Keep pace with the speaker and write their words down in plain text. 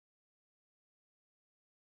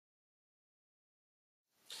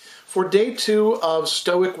For day 2 of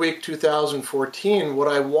Stoic Week 2014, what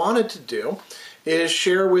I wanted to do is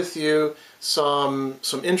share with you some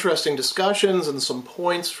interesting discussions and some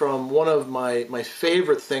points from one of my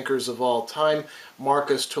favorite thinkers of all time,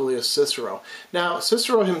 Marcus Tullius Cicero. Now,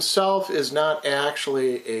 Cicero himself is not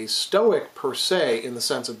actually a Stoic per se, in the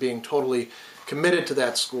sense of being totally committed to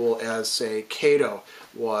that school as, say, Cato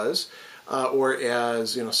was, or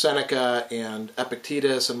as Seneca and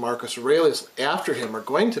Epictetus and Marcus Aurelius after him are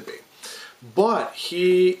going to be. But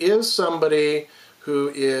he is somebody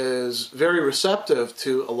who is very receptive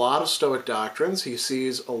to a lot of Stoic doctrines. He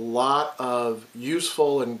sees a lot of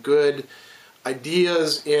useful and good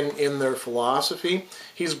ideas in their philosophy.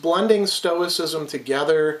 He's blending Stoicism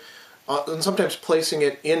together and sometimes placing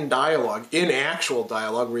it in dialogue, in actual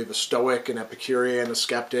dialogue, where you have a Stoic, an Epicurean, a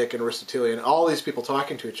Skeptic, an Aristotelian, all these people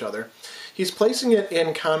talking to each other. He's placing it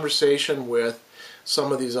in conversation with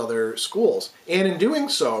some of these other schools. And in doing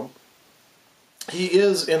so, he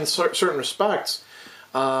is, in certain respects,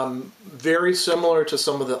 very similar to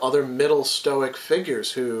some of the other middle Stoic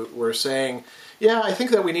figures who were saying, yeah, I think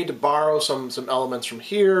that we need to borrow some elements from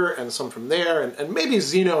here and some from there, and maybe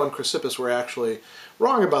Zeno and Chrysippus were actually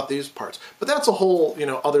wrong about these parts. But that's a whole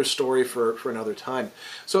other story for another time.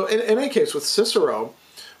 So in any case, with Cicero,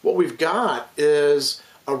 what we've got is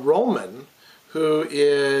a Roman who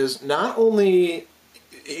is not only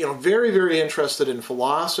very, very interested in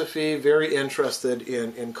philosophy, very interested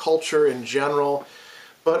in culture in general,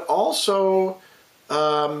 but also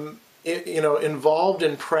involved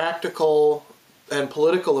in practical and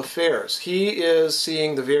political affairs. He is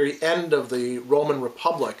seeing the very end of the Roman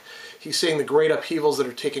Republic. He's seeing the great upheavals that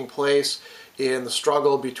are taking place in the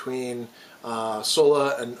struggle between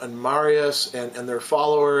Sulla and Marius and their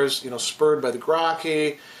followers, spurred by the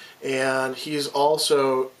Gracchi. And he's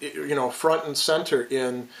also, front and center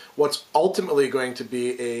in what's ultimately going to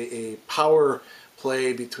be a power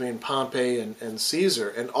play between Pompey and Caesar,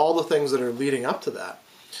 and all the things that are leading up to that.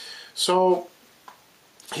 So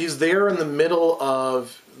he's there in the middle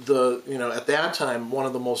of at that time, one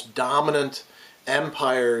of the most dominant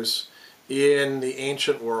empires in the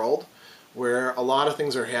ancient world, where a lot of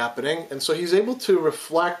things are happening. And so he's able to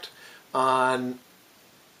reflect on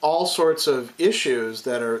all sorts of issues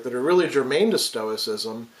that are really germane to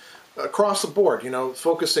Stoicism across the board,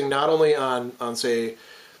 focusing not only on say,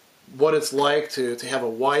 what it's like to have a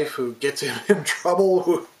wife who gets him in trouble,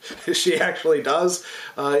 who she actually does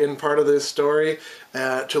in part of this story,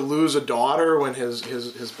 to lose a daughter when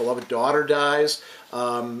his beloved daughter dies,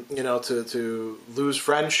 to lose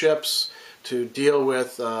friendships, to deal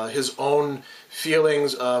with his own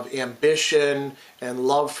feelings of ambition and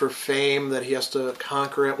love for fame that he has to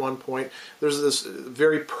conquer at one point. There's this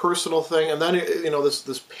very personal thing, and then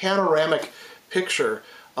this panoramic picture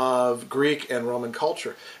of Greek and Roman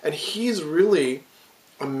culture. And he's really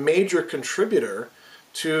a major contributor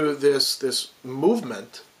to this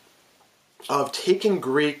movement of taking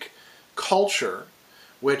Greek culture,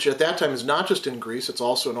 which at that time is not just in Greece, it's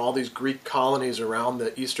also in all these Greek colonies around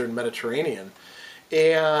the Eastern Mediterranean,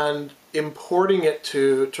 and importing it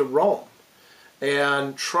to Rome,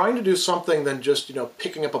 and trying to do something than just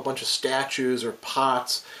picking up a bunch of statues or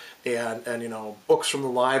pots and books from the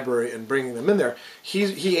library and bringing them in there.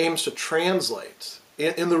 He aims to translate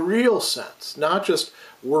in the real sense, not just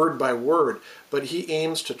word by word, but he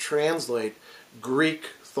aims to translate Greek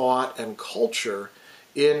thought and culture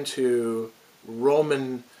into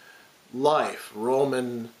Roman life,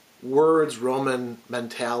 Roman words, Roman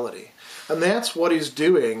mentality. And that's what he's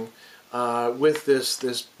doing with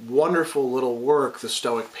this wonderful little work, the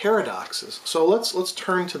Stoic Paradoxes. So let's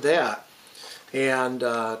turn to that and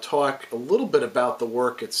talk a little bit about the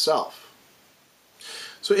work itself.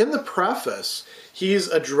 So in the preface, he's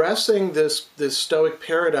addressing this Stoic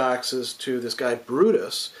Paradoxes to this guy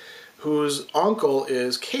Brutus, whose uncle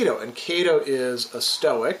is Cato, and Cato is a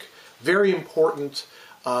Stoic, very important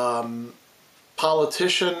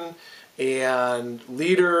politician and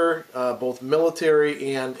leader, both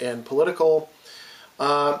military and political.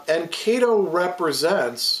 And Cato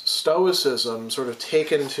represents Stoicism sort of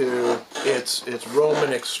taken to its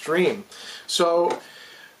Roman extreme. So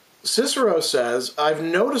Cicero says, I've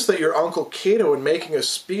noticed that your uncle Cato, in making a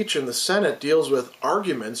speech in the Senate, deals with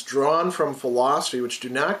arguments drawn from philosophy which do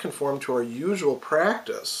not conform to our usual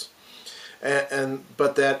practice,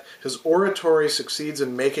 but that his oratory succeeds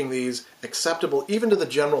in making these acceptable even to the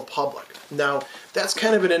general public. Now, that's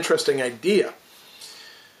kind of an interesting idea.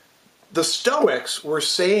 The Stoics were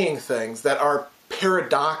saying things that are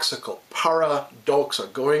paradoxical, paradoxa,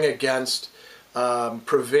 going against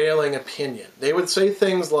prevailing opinion. They would say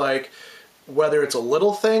things like, whether it's a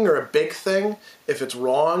little thing or a big thing, if it's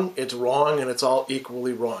wrong, and it's all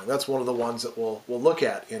equally wrong. That's one of the ones that we'll look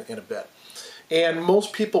at in a bit. And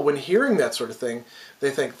most people, when hearing that sort of thing, they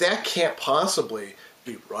think, that can't possibly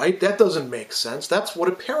be right. That doesn't make sense. That's what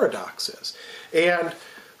a paradox is. And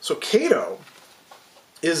so Cato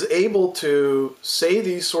is able to say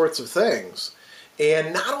these sorts of things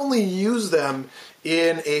and not only use them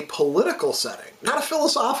in a political setting, not a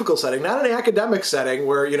philosophical setting, not an academic setting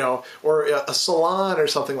where, or a salon or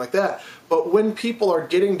something like that, but when people are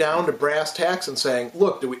getting down to brass tacks and saying,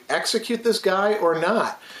 look, do we execute this guy or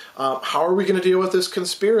not? How are we going to deal with this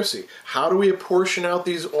conspiracy? How do we apportion out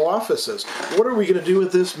these offices? What are we going to do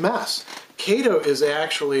with this mess? Cato is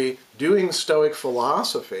actually doing Stoic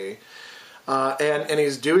philosophy, and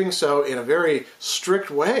he's doing so in a very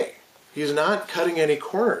strict way. He's not cutting any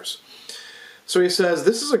corners. So he says,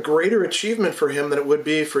 this is a greater achievement for him than it would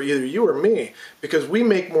be for either you or me, because we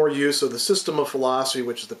make more use of the system of philosophy,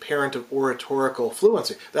 which is the parent of oratorical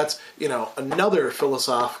fluency. That's, another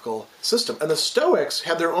philosophical system. And the Stoics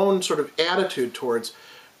had their own sort of attitude towards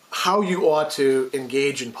how you ought to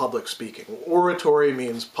engage in public speaking. Oratory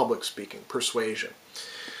means public speaking, persuasion.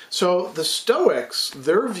 So the Stoics,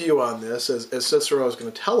 their view on this, as Cicero is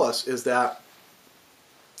going to tell us, is that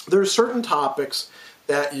there are certain topics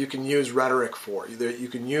that you can use rhetoric for, that you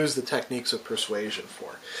can use the techniques of persuasion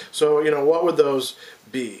for. So, what would those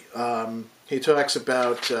be? He talks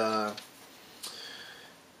about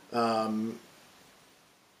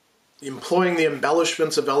employing the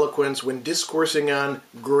embellishments of eloquence when discoursing on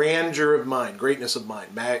grandeur of mind, greatness of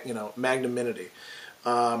mind, magnanimity,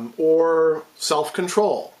 or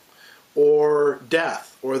self-control, or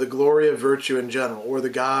death, or the glory of virtue in general, or the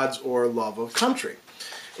gods, or love of country.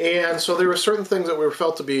 And so there were certain things that were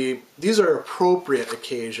felt to be, these are appropriate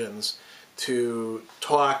occasions to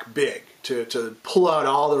talk big, to pull out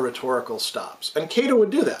all the rhetorical stops. And Cato would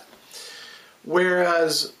do that.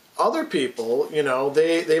 Whereas other people,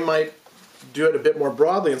 they might do it a bit more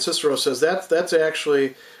broadly. And Cicero says, that's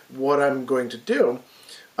actually what I'm going to do.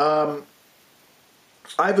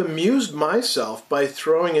 I've amused myself by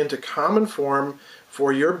throwing into common form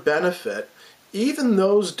for your benefit even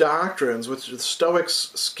those doctrines which the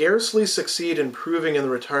Stoics scarcely succeed in proving in the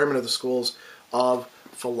retirement of the schools of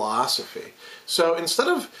philosophy. So instead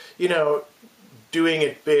of, doing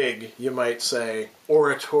it big, you might say,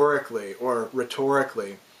 oratorically or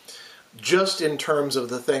rhetorically, just in terms of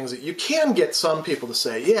the things that you can get some people to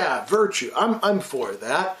say, yeah, virtue, I'm for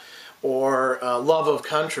that, or love of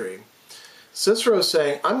country. Cicero is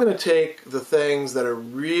saying, I'm going to take the things that are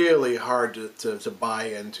really hard to buy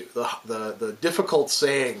into, the difficult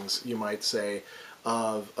sayings, you might say,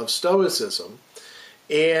 of Stoicism,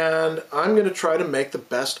 and I'm going to try to make the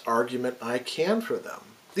best argument I can for them.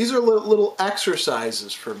 These are little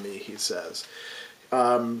exercises for me, he says.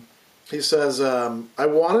 I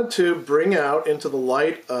wanted to bring out into the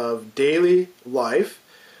light of daily life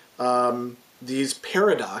these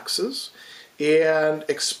paradoxes, and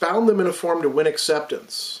expound them in a form to win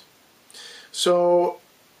acceptance. So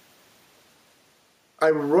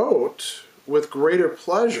I wrote with greater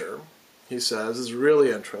pleasure, he says, is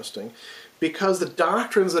really interesting, because the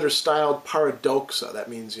doctrines that are styled paradoxa, that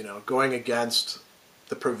means, going against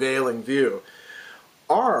the prevailing view,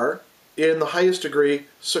 are, in the highest degree,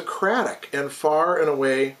 Socratic and far and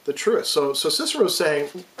away the truest. So Cicero's saying,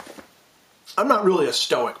 I'm not really a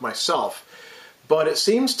Stoic myself, but it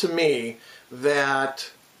seems to me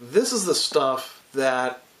that this is the stuff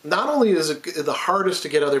that not only is it the hardest to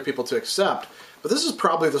get other people to accept, but this is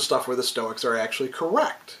probably the stuff where the Stoics are actually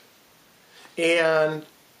correct. And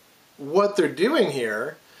what they're doing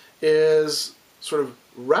here is sort of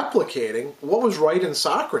replicating what was right in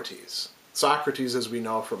Socrates. Socrates, as we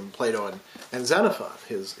know from Plato and Xenophon,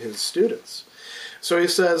 his students. So he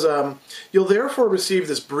says, you'll therefore receive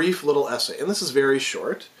this brief little essay, and this is very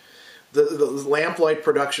short, the lamplight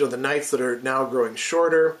production of the nights that are now growing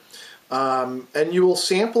shorter, and you will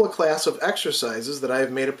sample a class of exercises that I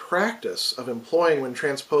have made a practice of employing when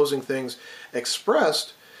transposing things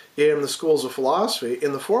expressed in the schools of philosophy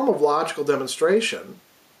in the form of logical demonstration,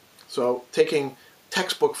 so taking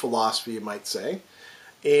textbook philosophy, you might say,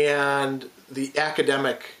 and the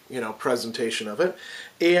academic, presentation of it,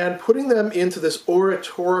 and putting them into this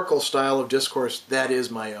oratorical style of discourse that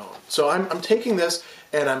is my own. So I'm taking this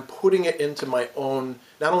and I'm putting it into my own,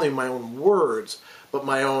 not only my own words, but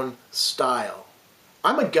my own style.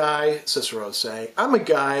 I'm a guy, Cicero is saying, I'm a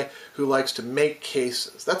guy who likes to make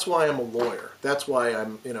cases. That's why I'm a lawyer. That's why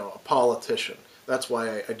I'm, a politician. That's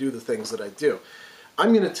why I do the things that I do.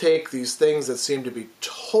 I'm going to take these things that seem to be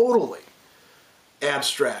totally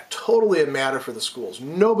abstract, totally a matter for the schools.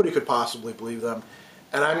 Nobody could possibly believe them,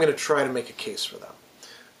 and I'm going to try to make a case for them.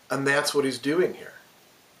 And that's what he's doing here.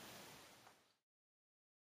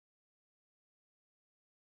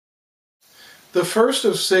 The first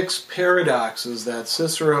of 6 paradoxes that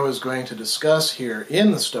Cicero is going to discuss here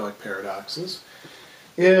in the Stoic Paradoxes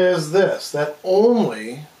is this, that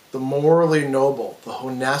only the morally noble, the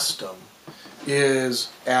honestum,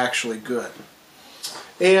 is actually good.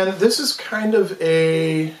 And this is kind of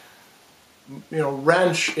a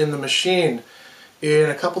wrench in the machine in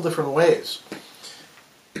a couple different ways.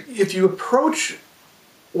 If you approach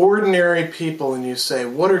ordinary people and you say,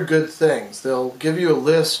 what are good things? They'll give you a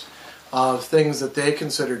list of things that they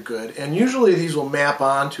consider good, and usually these will map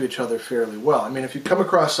onto each other fairly well. I mean, if you come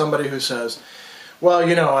across somebody who says, well,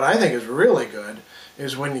 what I think is really good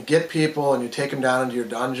is when you get people and you take them down into your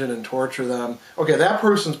dungeon and torture them. Okay, that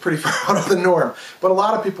person's pretty far out of the norm. But a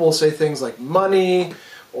lot of people will say things like money,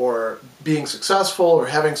 or being successful, or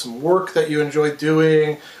having some work that you enjoy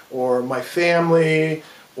doing, or my family,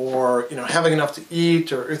 or having enough to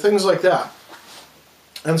eat, or things like that.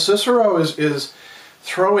 And Cicero is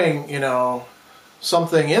throwing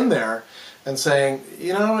something in there and saying,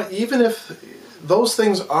 even if those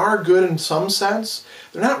things are good in some sense,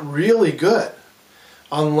 they're not really good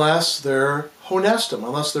unless they're honestum,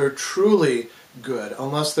 unless they're truly good,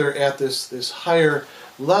 unless they're at this higher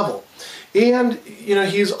level. And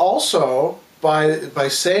he's also, by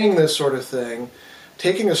saying this sort of thing,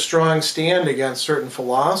 taking a strong stand against certain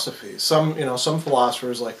philosophies. Some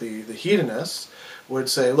philosophers, like the hedonists, would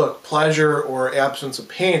say, look, pleasure or absence of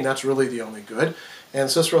pain, that's really the only good. And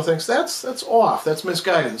Cicero thinks that's off, that's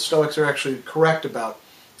misguided. The Stoics are actually correct about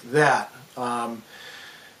that.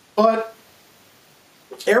 But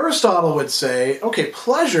Aristotle would say, okay,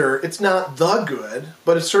 pleasure, it's not the good,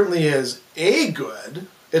 but it certainly is a good.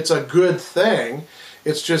 It's a good thing.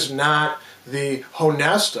 It's just not the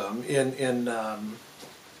honestum in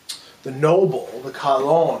the noble, the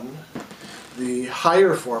kalon, the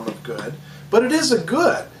higher form of good. But it is a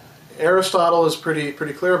good. Aristotle is pretty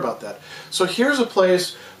clear about that. So here's a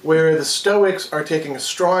place where the Stoics are taking a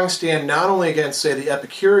strong stand not only against, say, the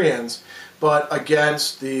Epicureans, but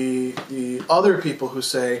against the other people who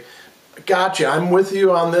say, gotcha, I'm with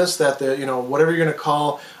you on this, that whatever you're going to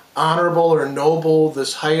call honorable or noble,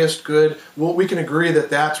 this highest good, well, we can agree that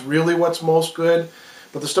that's really what's most good.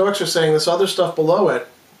 But the Stoics are saying this other stuff below it,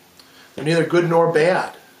 they're neither good nor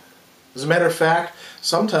bad. As a matter of fact,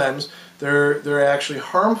 sometimes they're actually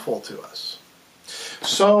harmful to us.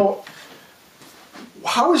 So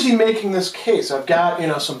how is he making this case? I've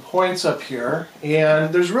got some points up here,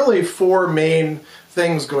 and there's really 4 main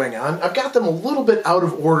things going on. I've got them a little bit out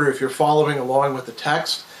of order if you're following along with the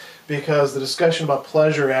text, because the discussion about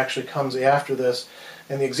pleasure actually comes after this,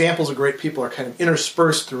 and the examples of great people are kind of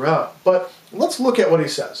interspersed throughout. But let's look at what he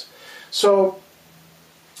says. So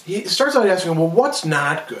he starts out asking, well, what's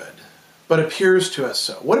not good, but appears to us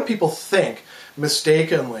so? What do people think,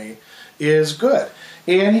 mistakenly, is good?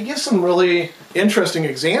 And he gives some really interesting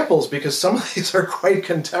examples, because some of these are quite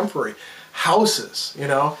contemporary. Houses, you're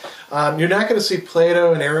not going to see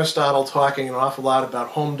Plato and Aristotle talking an awful lot about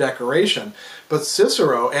home decoration, but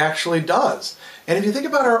Cicero actually does. And if you think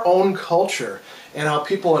about our own culture and how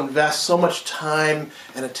people invest so much time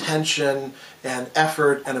and attention and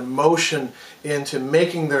effort and emotion into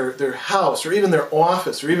making their house, or even their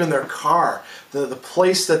office, or even their car, the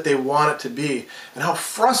place that they want it to be, and how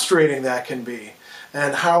frustrating that can be,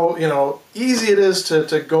 and how easy it is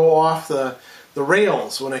to go off the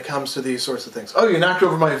rails when it comes to these sorts of things. Oh, you knocked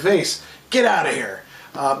over my vase, get out of here.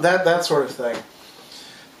 That sort of thing.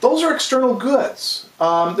 Those are external goods.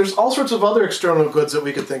 There's all sorts of other external goods that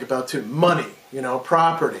we could think about too. Money,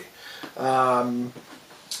 property,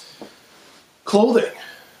 clothing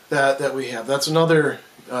that we have. That's another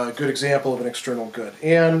good example of an external good.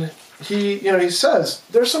 And he says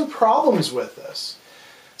there's some problems with this.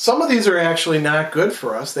 Some of these are actually not good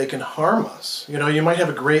for us. They can harm us. You might have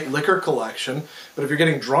a great liquor collection, but if you're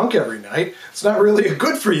getting drunk every night, it's not really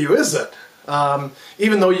good for you, is it?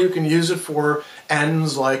 Even though you can use it for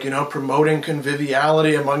ends like, promoting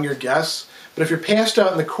conviviality among your guests. But if you're passed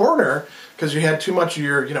out in the corner because you had too much of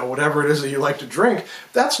your, whatever it is that you like to drink,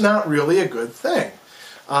 that's not really a good thing.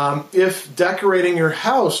 If decorating your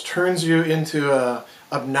house turns you into a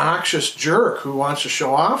obnoxious jerk who wants to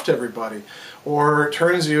show off to everybody, or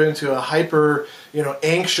turns you into a hyper,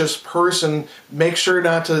 anxious person, make sure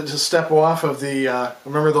not to step off of the,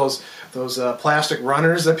 remember those plastic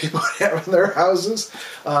runners that people have in their houses?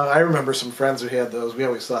 I remember some friends who had those. We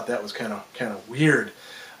always thought that was kind of weird.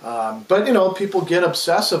 But, people get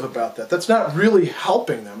obsessive about that. That's not really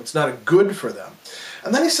helping them. It's not good for them.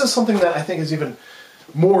 And then he says something that I think is even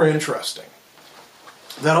more interesting,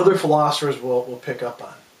 that other philosophers will pick up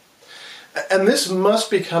on. And this must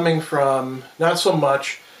be coming from not so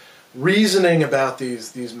much reasoning about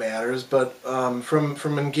these matters, but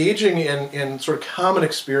from engaging in sort of common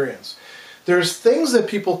experience. There's things that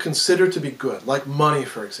people consider to be good, like money,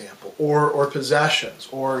 for example, or possessions,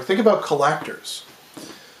 or think about collectors.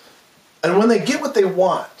 And when they get what they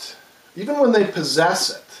want, even when they possess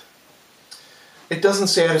it, it doesn't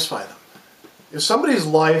satisfy them. If somebody's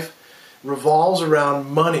life revolves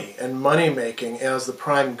around money and money-making as the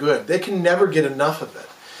prime good, they can never get enough of it.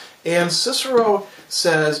 And Cicero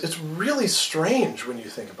says it's really strange when you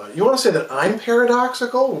think about it. You want to say that I'm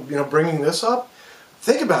paradoxical, bringing this up?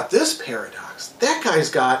 Think about this paradox. That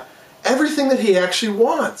guy's got everything that he actually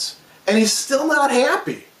wants, and he's still not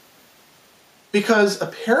happy. Because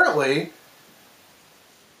apparently,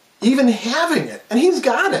 even having it, and he's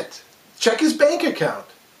got it, check his bank account,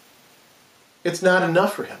 it's not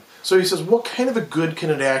enough for him. So he says, what kind of a good can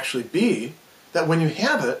it actually be that when you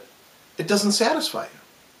have it, it doesn't satisfy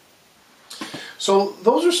you? So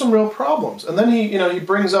those are some real problems. And then he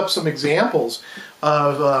brings up some examples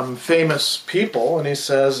of famous people, and he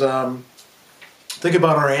says, think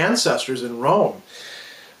about our ancestors in Rome.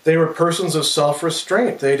 They were persons of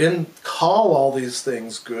self-restraint. They didn't call all these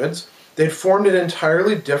things goods. They'd formed an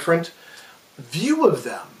entirely different view of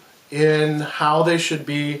them in how they should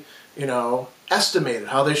be, estimated,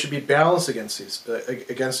 how they should be balanced against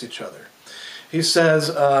each other. He says,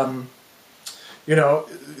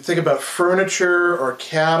 think about furniture or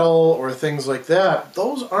cattle or things like that.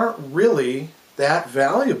 Those aren't really that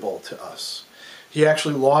valuable to us. He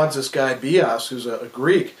actually lauds this guy Bias, who's a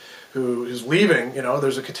Greek, who is leaving.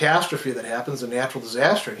 There's a catastrophe that happens, a natural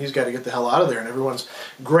disaster, and he's got to get the hell out of there, and everyone's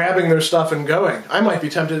grabbing their stuff and going. I might be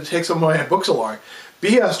tempted to take some of my books along.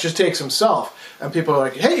 Bias just takes himself, and people are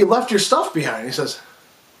like, hey, you left your stuff behind. He says,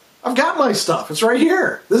 I've got my stuff. It's right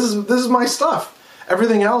here. This is my stuff.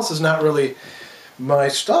 Everything else is not really my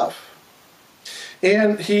stuff.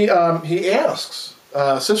 And he asks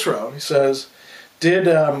Cicero, he says, did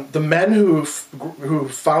the men who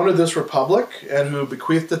founded this republic and who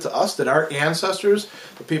bequeathed it to us, did our ancestors,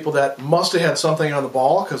 the people that must have had something on the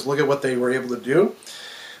ball, because look at what they were able to do,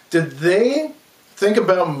 did they think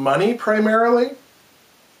about money primarily?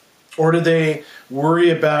 Or did they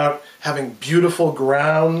worry about having beautiful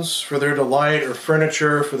grounds for their delight, or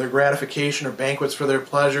furniture for their gratification, or banquets for their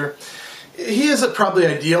pleasure? He is probably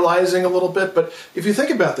idealizing a little bit, but if you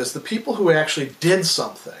think about this, the people who actually did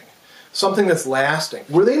something that's lasting,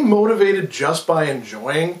 were they motivated just by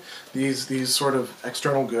enjoying these sort of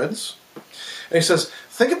external goods? And he says,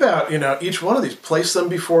 think about, each one of these, place them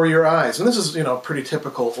before your eyes. And this is, pretty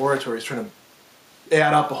typical oratory. He's trying to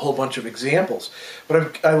add up a whole bunch of examples.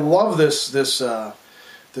 But I love this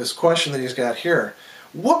question that he's got here.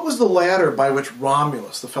 What was the ladder by which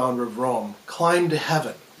Romulus, the founder of Rome, climbed to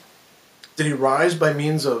heaven? Did he rise by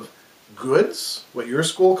means of goods, what your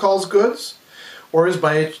school calls goods, or is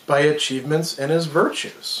by achievements and his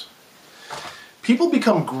virtues? People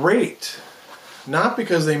become great not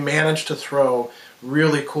because they manage to throw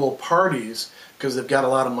really cool parties because they've got a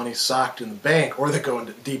lot of money socked in the bank, or they go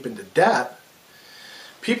deep into debt.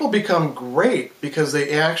 People become great because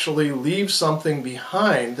they actually leave something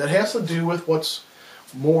behind that has to do with what's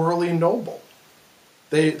morally noble.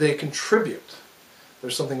 They contribute.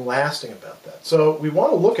 There's something lasting about that. So we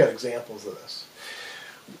want to look at examples of this.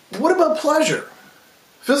 What about pleasure?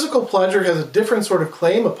 Physical pleasure has a different sort of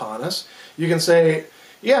claim upon us. You can say,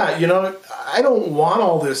 yeah, I don't want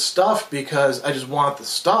all this stuff because I just want the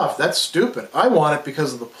stuff. That's stupid. I want it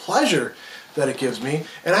because of the pleasure that it gives me,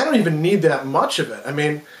 and I don't even need that much of it. I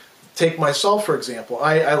mean, take myself, for example.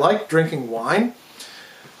 I like drinking wine.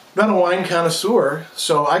 I'm not a wine connoisseur,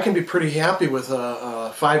 so I can be pretty happy with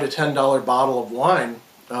a $5 to $10 bottle of wine,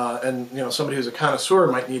 and somebody who's a connoisseur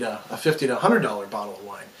might need a $50 to $100 bottle of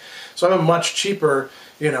wine. So I'm a much cheaper,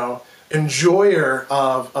 enjoyer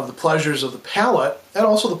of the pleasures of the palate and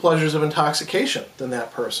also the pleasures of intoxication than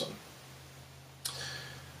that person.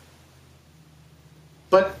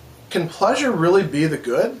 But can pleasure really be the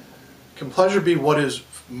good? Can pleasure be what is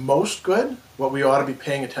most good, what we ought to be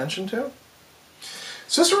paying attention to?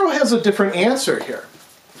 Cicero has a different answer here.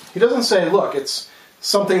 He doesn't say, look, it's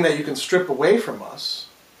something that you can strip away from us,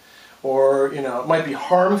 or, it might be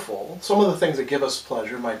harmful. Some of the things that give us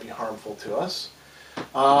pleasure might be harmful to us.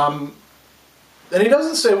 And he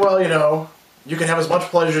doesn't say, well, you can have as much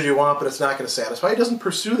pleasure as you want, but it's not going to satisfy. He doesn't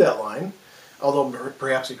pursue that line, although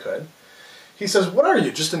perhaps he could. He says, what are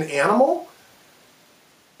you, just an animal?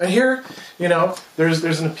 And here,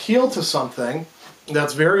 there's an appeal to something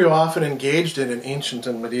that's very often engaged in ancient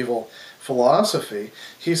and medieval philosophy.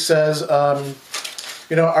 He says, are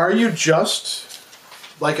you just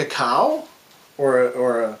like a cow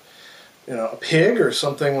or a pig or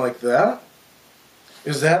something like that?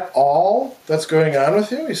 Is that all that's going on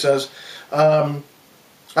with you? He says, on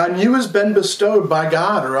you has been bestowed by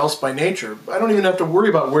God or else by nature. I don't even have to worry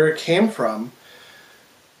about where it came from.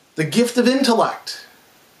 The gift of intellect.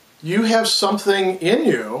 You have something in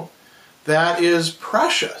you that is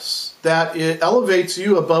precious, that it elevates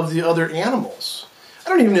you above the other animals. I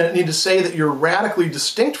don't even need to say that you're radically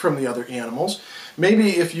distinct from the other animals.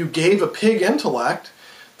 Maybe if you gave a pig intellect,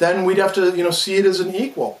 then we'd have to, see it as an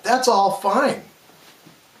equal. That's all fine.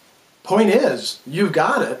 Point is, you've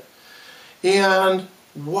got it. And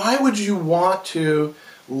why would you want to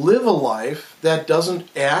live a life that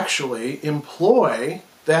doesn't actually employ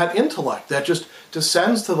that intellect, that just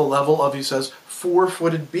descends to the level of, he says,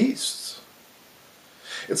 four-footed beasts?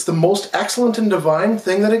 It's the most excellent and divine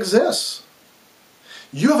thing that exists.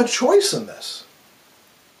 You have a choice in this.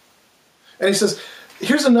 And he says,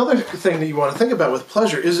 here's another thing that you want to think about with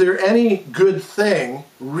pleasure. Is there any good thing,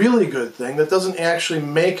 really good thing, that doesn't actually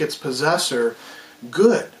make its possessor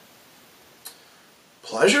good?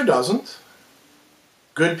 Pleasure doesn't.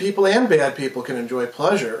 Good people and bad people can enjoy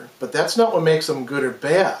pleasure, but that's not what makes them good or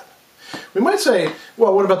bad. We might say,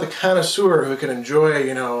 well, what about the connoisseur who can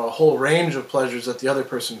enjoy, a whole range of pleasures that the other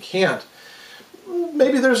person can't?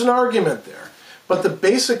 Maybe there's an argument there. But the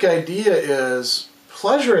basic idea is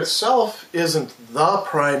pleasure itself isn't the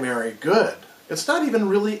primary good. It's not even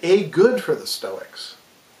really a good for the Stoics.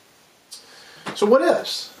 So what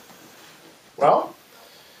is? Well,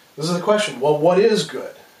 this is the question. Well, what is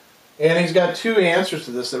good? And he's got two answers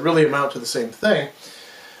to this that really amount to the same thing.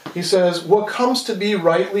 He says, what comes to be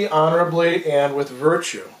rightly, honorably, and with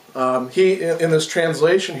virtue. In this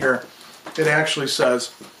translation here, it actually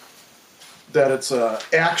says that it's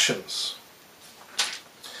actions.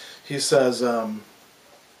 He says, an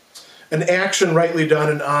action rightly done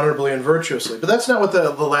and honorably and virtuously. But that's not what the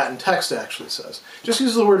Latin text actually says. Just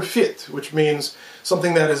uses the word fit, which means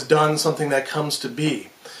something that is done, something that comes to be.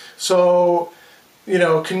 So,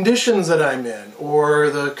 conditions that I'm in, or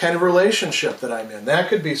the kind of relationship that I'm in, that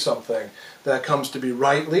could be something that comes to be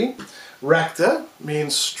rightly. Recta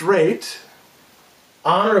means straight.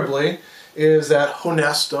 Honorably is that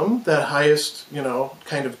honestum, that highest,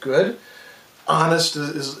 kind of good. Honest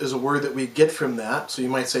is a word that we get from that. So you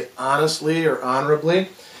might say honestly or honorably.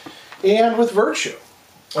 And with virtue.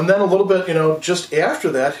 And then a little bit, just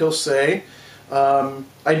after that, he'll say,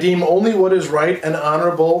 I deem only what is right and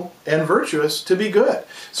honorable and virtuous to be good.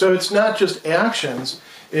 So it's not just actions,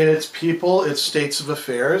 it's people, it's states of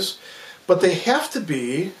affairs, but they have to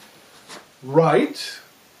be right,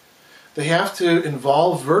 they have to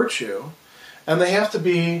involve virtue, and they have to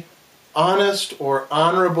be honest or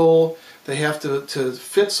honorable, they have to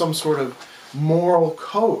fit some sort of moral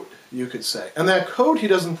code, you could say. And that code he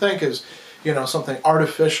doesn't think is, something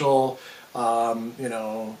artificial,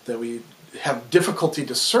 that we have difficulty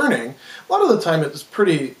discerning. A lot of the time it's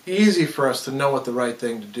pretty easy for us to know what the right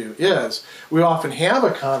thing to do is. We often have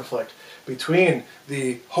a conflict between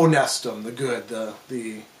the honestum, the good,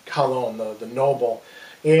 the kalon, the noble,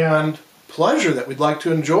 and pleasure that we'd like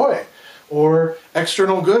to enjoy, or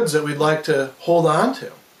external goods that we'd like to hold on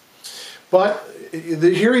to. But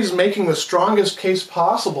here he's making the strongest case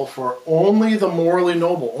possible for only the morally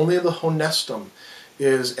noble, only the honestum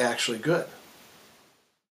is actually good.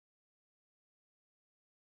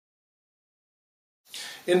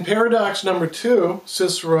 In paradox number 2,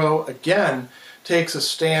 Cicero again takes a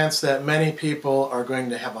stance that many people are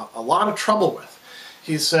going to have a lot of trouble with.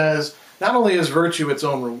 He says, not only is virtue its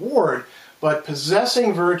own reward, but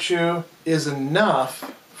possessing virtue is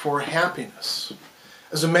enough for happiness.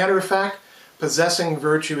 As a matter of fact, possessing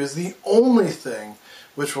virtue is the only thing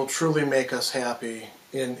which will truly make us happy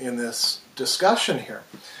in this discussion here.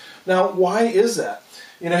 Now, why is that?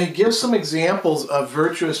 He gives some examples of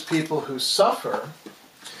virtuous people who suffer,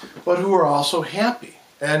 but who are also happy.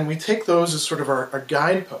 And we take those as sort of our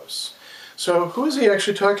guideposts. So who is he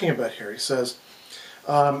actually talking about here? He says,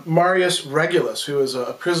 Marius Regulus, who was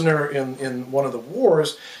a prisoner in one of the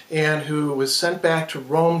wars, and who was sent back to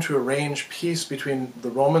Rome to arrange peace between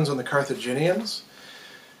the Romans and the Carthaginians.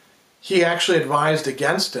 He actually advised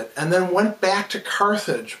against it, and then went back to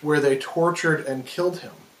Carthage, where they tortured and killed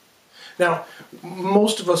him. Now,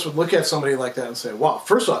 most of us would look at somebody like that and say, well,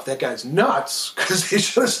 first off, that guy's nuts, because he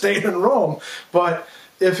should have stayed in Rome. But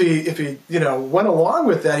if he went along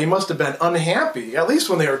with that, he must have been unhappy, at least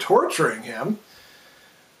when they were torturing him.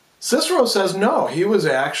 Cicero says no, he was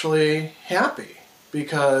actually happy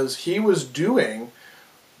because he was doing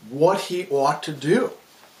what he ought to do.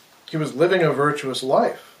 He was living a virtuous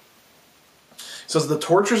life. He says the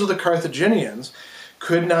tortures of the Carthaginians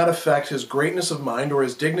could not affect his greatness of mind or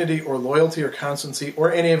his dignity or loyalty or constancy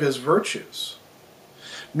or any of his virtues,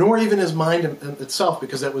 nor even his mind itself,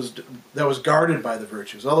 because that was guarded by the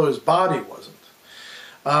virtues, although his body wasn't.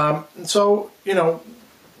 So,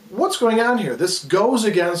 what's going on here? This goes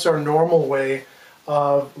against our normal way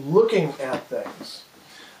of looking at things.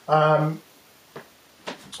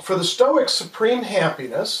 For the Stoics, supreme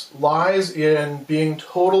happiness lies in being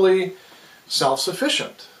totally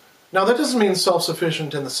self-sufficient. Now, that doesn't mean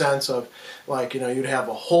self-sufficient in the sense of, like, you'd have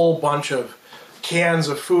a whole bunch of cans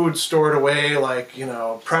of food stored away, like,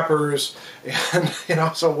 preppers,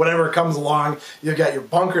 and, so whatever comes along, you've got your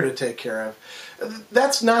bunker to take care of.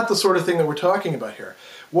 That's not the sort of thing that we're talking about here.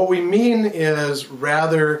 What we mean is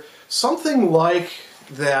rather something like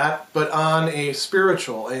that, but on a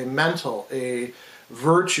spiritual, a mental, a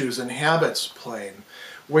virtues and habits plane,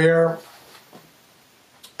 where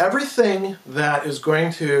everything that is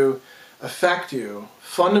going to affect you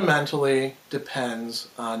fundamentally depends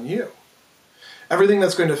on you. Everything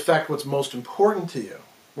that's going to affect what's most important to you,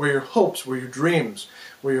 where your hopes, where your dreams,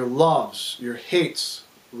 where your loves, your hates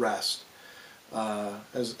rest.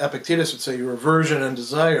 As Epictetus would say, your aversion and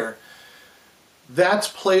desire, that's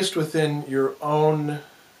placed within your own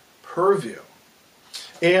purview.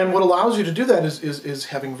 And what allows you to do that is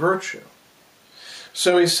having virtue.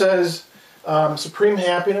 So he says, supreme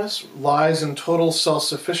happiness lies in total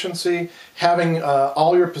self-sufficiency, having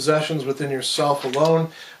all your possessions within yourself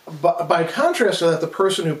alone. But by contrast to that, the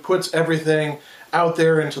person who puts everything out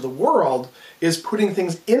there into the world is putting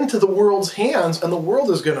things into the world's hands, and the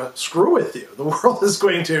world is going to screw with you. The world is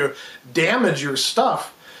going to damage your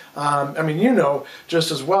stuff.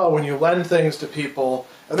 Just as well when you lend things to people,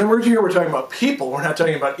 and then we're talking about people, we're not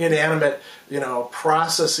talking about inanimate,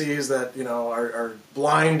 processes that, are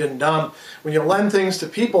blind and dumb. When you lend things to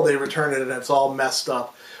people, they return it and it's all messed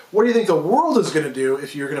up. What do you think the world is going to do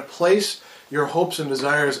if you're going to place your hopes and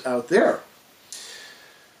desires out there?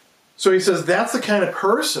 So he says that's the kind of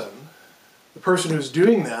person, the person who's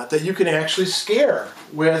doing that you can actually scare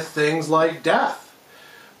with things like death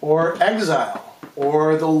or exile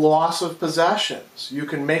or the loss of possessions. You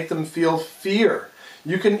can make them feel fear.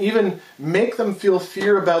 You can even make them feel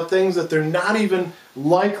fear about things that they're not even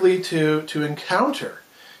likely to encounter.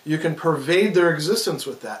 You can pervade their existence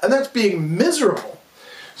with that. And that's being miserable.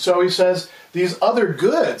 So he says these other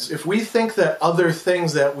goods, if we think that other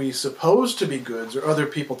things that we suppose to be goods or other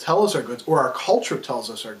people tell us are goods or our culture tells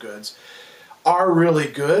us are goods are really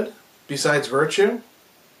good besides virtue,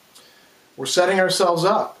 we're setting ourselves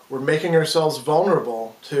up. We're making ourselves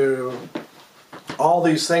vulnerable to all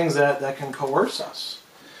these things that can coerce us.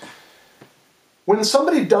 When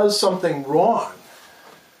somebody does something wrong,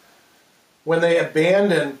 when they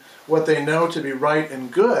abandon what they know to be right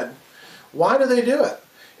and good, why do they do it?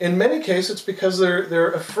 In many cases, it's because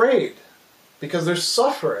they're afraid, because they're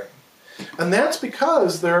suffering. And that's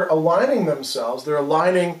because they're aligning themselves, they're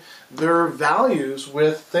aligning their values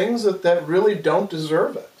with things that really don't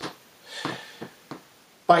deserve it.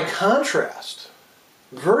 By contrast,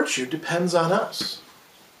 virtue depends on us.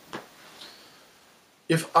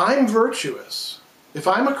 If I'm virtuous, if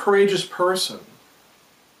I'm a courageous person,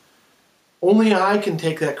 only I can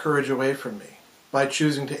take that courage away from me by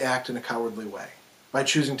choosing to act in a cowardly way, by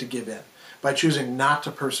choosing to give in, by choosing not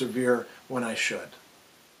to persevere when I should.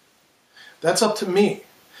 That's up to me.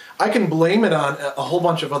 I can blame it on a whole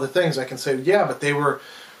bunch of other things. I can say, yeah, but they were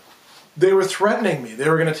threatening me. They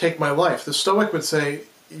were going to take my life. The Stoic would say,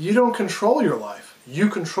 you don't control your life. You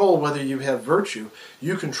control whether you have virtue.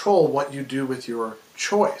 You control what you do with your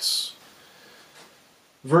choice.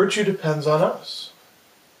 Virtue depends on us.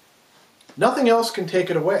 Nothing else can take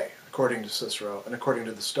it away, according to Cicero and according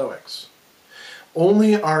to the Stoics.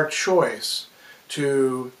 Only our choice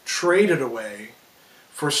to trade it away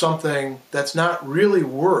for something that's not really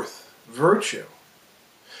worth virtue.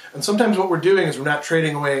 And sometimes what we're doing is we're not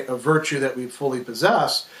trading away a virtue that we fully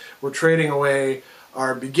possess, we're trading away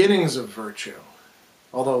our beginnings of virtue.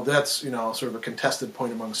 Although that's, sort of a contested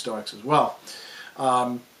point among Stoics as well.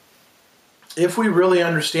 If we really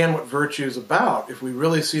understand what virtue is about, if we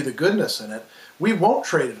really see the goodness in it, we won't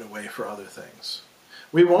trade it away for other things.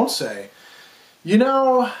 We won't say,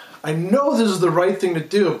 I know this is the right thing to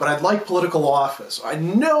do, but I'd like political office. I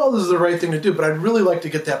know this is the right thing to do, but I'd really like to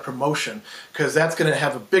get that promotion because that's going to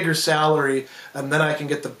have a bigger salary, and then I can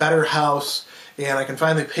get the better house, and I can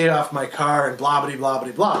finally pay off my car, and blah, blah, blah,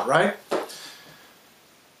 blah, blah, right?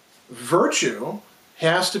 Virtue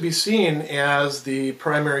has to be seen as the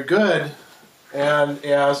primary good and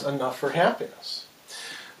as enough for happiness.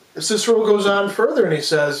 Cicero goes on further and he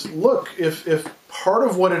says, look, if part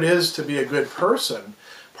of what it is to be a good person,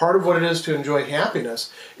 part of what it is to enjoy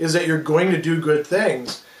happiness, is that you're going to do good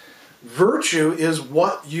things, virtue is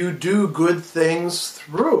what you do good things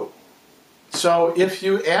through. So if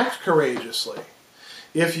you act courageously,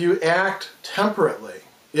 if you act temperately,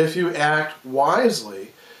 if you act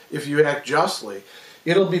wisely, if you act justly,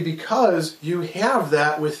 it'll be because you have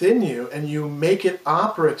that within you and you make it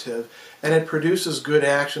operative and it produces good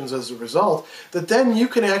actions as a result that then you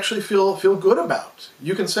can actually feel good about.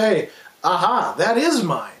 You can say, aha, that is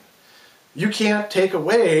mine. You can't take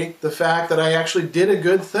away the fact that I actually did a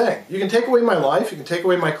good thing. You can take away my life, you can take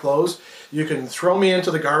away my clothes, you can throw me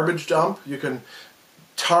into the garbage dump, you can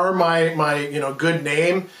tar my good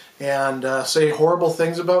name and say horrible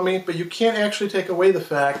things about me, but you can't actually take away the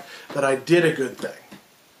fact that I did a good thing.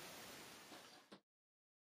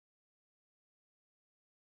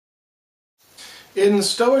 In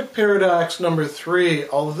Stoic Paradox number 3,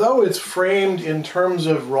 although it's framed in terms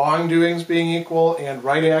of wrongdoings being equal and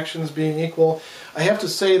right actions being equal, I have to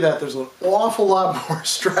say that there's an awful lot more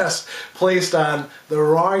stress placed on the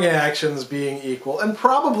wrong actions being equal, and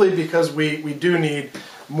probably because we do need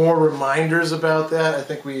more reminders about that. I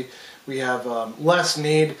think we have less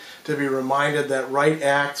need to be reminded that right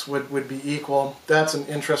acts would be equal. That's an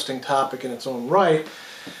interesting topic in its own right.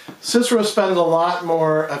 Cicero spends a lot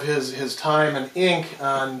more of his time and ink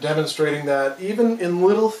on demonstrating that even in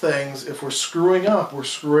little things, if we're screwing up, we're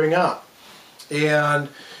screwing up. And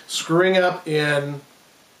screwing up in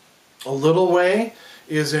a little way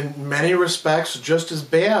is in many respects just as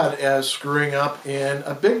bad as screwing up in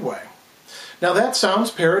a big way. Now that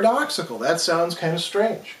sounds paradoxical. That sounds kind of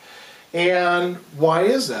strange. And why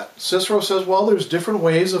is that? Cicero says, well, there's different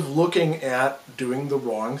ways of looking at doing the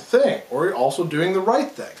wrong thing, or also doing the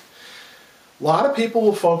right thing. A lot of people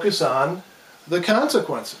will focus on the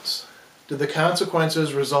consequences. Did the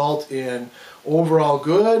consequences result in overall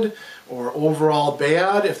good or overall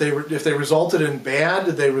bad? If they resulted in bad,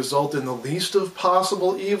 did they result in the least of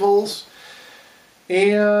possible evils?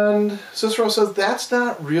 And Cicero says that's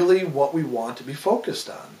not really what we want to be focused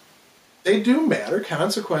on. They do matter.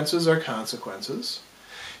 Consequences are consequences.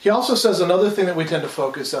 He also says another thing that we tend to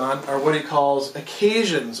focus on are what he calls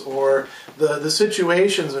occasions, or the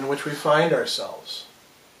situations in which we find ourselves.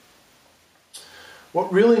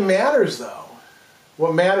 What really matters, though,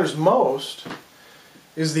 what matters most,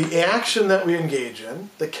 is the action that we engage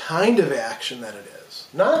in, the kind of action that it is.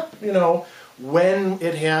 Not, when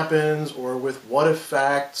it happens or with what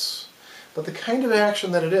effects, but the kind of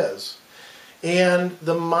action that it is. And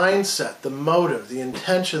the mindset, the motive, the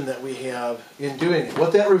intention that we have in doing it.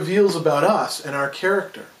 What that reveals about us and our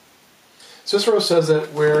character. Cicero says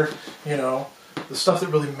that where, the stuff that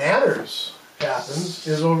really matters happens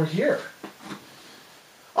is over here.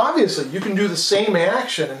 Obviously, you can do the same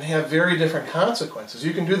action and have very different consequences.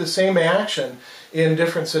 You can do the same action in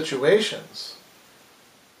different situations.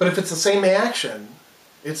 But if it's the same action,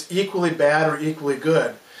 it's equally bad or equally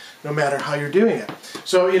good, no matter how you're doing it.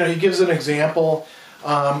 So, he gives an example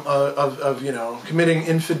of committing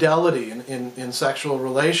infidelity in sexual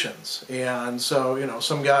relations. And so,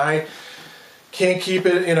 some guy can't keep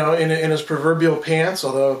it, in his proverbial pants,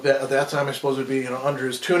 although at that time I suppose it would be, under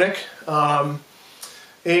his tunic.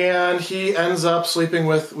 And he ends up sleeping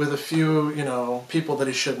with a few, people that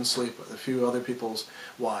he shouldn't sleep with, a few other people's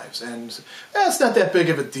wives. And that's not that big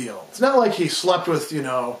of a deal. It's not like he slept with,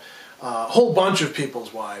 a whole bunch of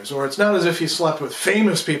people's wives, or it's not as if he slept with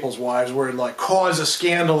famous people's wives where it caused a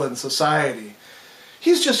scandal in society.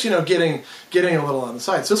 He's just, getting a little on the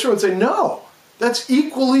side. Cicero would say, no, that's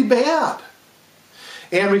equally bad.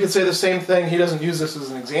 And we could say the same thing, he doesn't use this as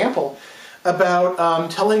an example, about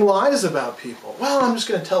telling lies about people. Well, I'm just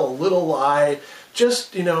going to tell a little lie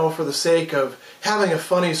just, for the sake of having a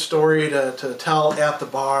funny story to tell at the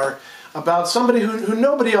bar about somebody who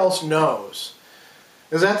nobody else knows.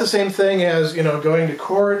 Is that the same thing as, going to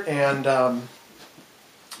court and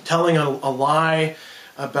telling a lie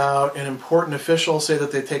about an important official, say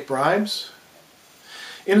that they take bribes?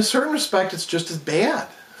 In a certain respect, it's just as bad,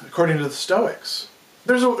 according to the Stoics.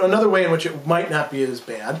 There's another way in which it might not be as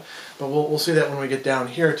bad, but we'll see that when we get down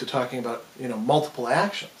here to talking about, multiple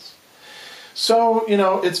actions. So,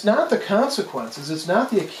 it's not the consequences, it's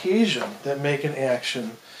not the occasion that make an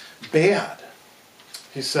action bad.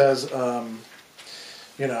 He says,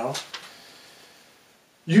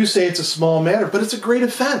 you say it's a small matter, but it's a great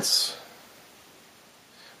offense.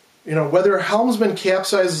 Whether a helmsman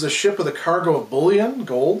capsizes a ship with a cargo of bullion,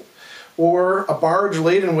 gold, or a barge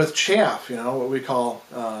laden with chaff, what we call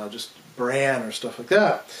just bran or stuff like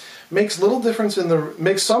that, makes some little difference in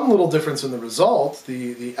the result,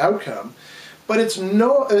 the outcome, but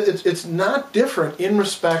it's not different in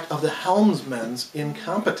respect of the helmsman's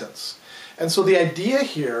incompetence. And so the idea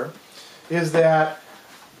here is that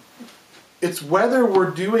it's whether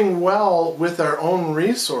we're doing well with our own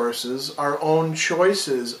resources, our own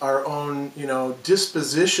choices, our own,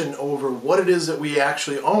 disposition over what it is that we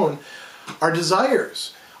actually own, our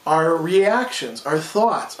desires, our reactions, our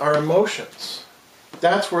thoughts, our emotions.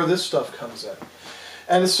 That's where this stuff comes in.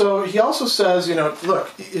 And so he also says, look,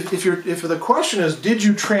 if the question is, did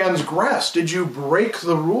you transgress? Did you break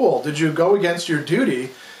the rule? Did you go against your duty?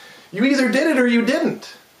 You either did it or you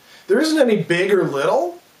didn't. There isn't any big or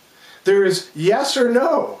little. There is yes or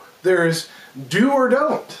no. There is do or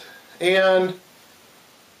don't. And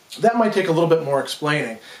that might take a little bit more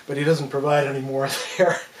explaining, but he doesn't provide any more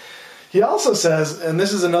there. He also says, and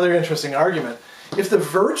this is another interesting argument, if the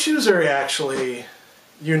virtues are actually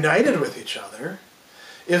united with each other,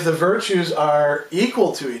 if the virtues are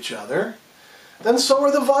equal to each other, then so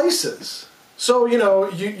are the vices. So, you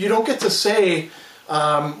don't get to say,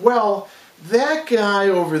 well, that guy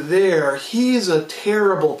over there, he's a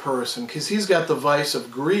terrible person because he's got the vice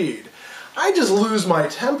of greed. I just lose my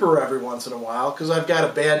temper every once in a while because I've got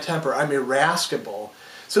a bad temper. I'm irascible.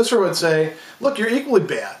 Cicero would say, look, you're equally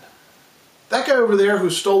bad. That guy over there who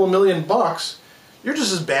stole $1 million, you're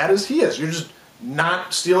just as bad as he is. You're just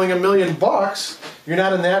not stealing $1 million. You're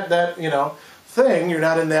not in that thing. You're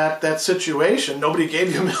not in that situation. Nobody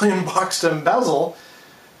gave you $1 million to embezzle.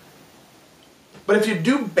 But if you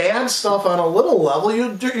do bad stuff on a little level,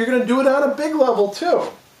 you're going to do it on a big level too.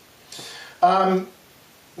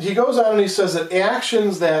 He goes on and he says that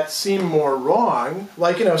actions that seem more wrong,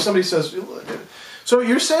 like, somebody says, so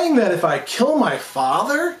you're saying that if I kill my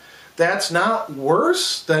father, that's not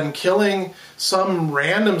worse than killing some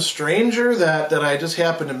random stranger that I just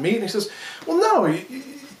happened to meet? And he says, well, no, it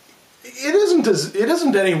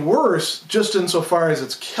isn't any worse just insofar as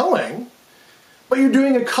it's killing. But you're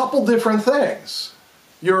doing a couple different things.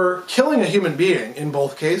 You're killing a human being in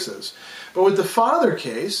both cases. But with the father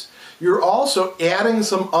case, you're also adding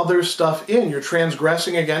some other stuff in. You're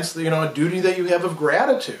transgressing against a duty that you have of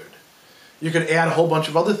gratitude. You could add a whole bunch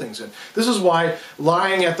of other things in. This is why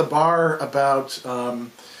lying at the bar about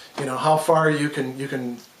how far you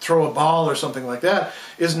can throw a ball or something like that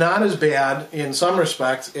is not as bad in some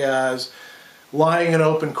respects as lying in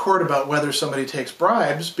open court about whether somebody takes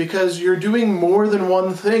bribes, because you're doing more than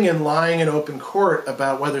one thing in lying in open court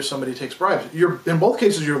about whether somebody takes bribes. In both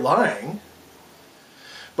cases you're lying,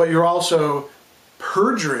 but you're also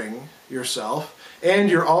perjuring yourself, and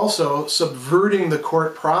you're also subverting the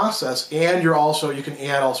court process, and you can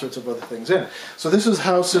add all sorts of other things in. So this is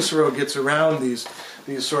how Cicero gets around these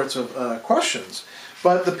sorts of questions.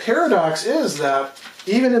 But the paradox is that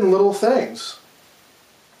even in little things,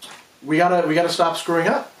 we gotta stop screwing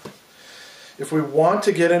up. If we want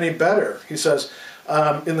to get any better, he says,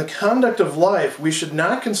 in the conduct of life, we should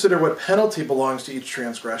not consider what penalty belongs to each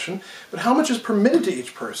transgression, but how much is permitted to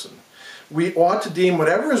each person. We ought to deem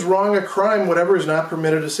whatever is wrong a crime, whatever is not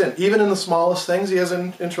permitted a sin. Even in the smallest things, he has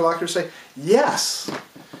an interlocutor say, yes,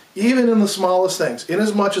 even in the smallest things,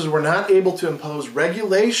 inasmuch as we're not able to impose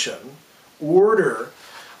regulation, order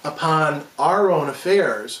upon our own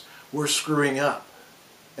affairs, we're screwing up.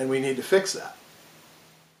 And we need to fix that.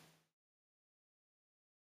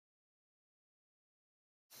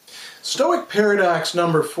 Stoic paradox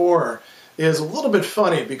number 4 is a little bit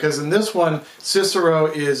funny, because in this one, Cicero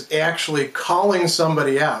is actually calling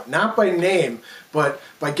somebody out, not by name, but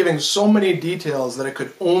by giving so many details that it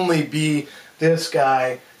could only be this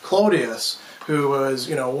guy, Clodius, who was,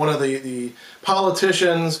 one of the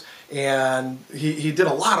politicians, and he did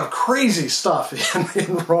a lot of crazy stuff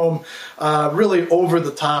in Rome, really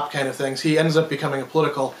over-the-top kind of things. He ends up becoming a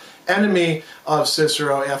political enemy of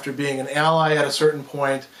Cicero after being an ally at a certain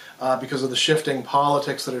point because of the shifting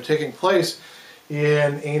politics that are taking place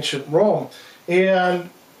in ancient Rome. And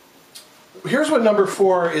here's what number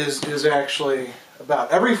 4 is actually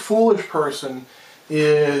about. Every foolish person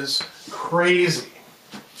is crazy.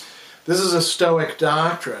 This is a Stoic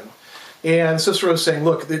doctrine. And Cicero is saying,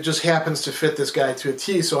 look, it just happens to fit this guy to a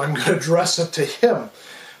T, so I'm going to address it to him.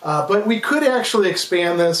 But we could actually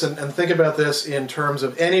expand this and think about this in terms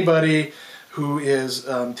of anybody who is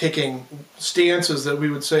taking stances that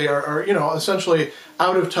we would say are essentially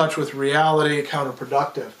out of touch with reality,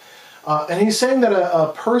 counterproductive. And he's saying that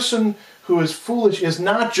a person who is foolish is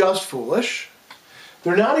not just foolish.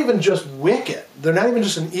 They're not even just wicked. They're not even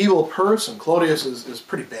just an evil person. Clodius is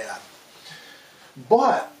pretty bad.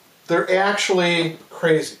 But they're actually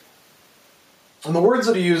crazy. And the words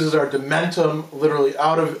that he uses are dementum, literally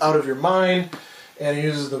out of your mind, and he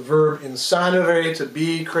uses the verb insanere, to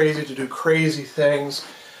be crazy, to do crazy things.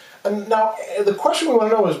 And now, the question we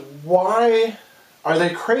want to know is, why are they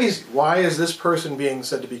crazy? Why is this person being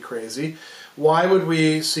said to be crazy? Why would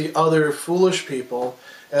we see other foolish people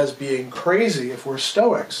as being crazy if we're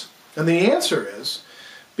Stoics? And the answer is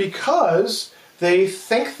because they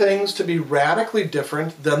think things to be radically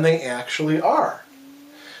different than they actually are.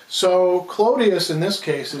 So Clodius, in this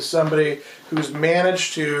case, is somebody who's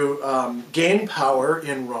managed to gain power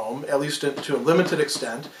in Rome, at least to a limited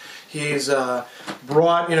extent. He's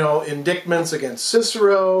brought, indictments against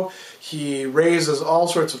Cicero. He raises all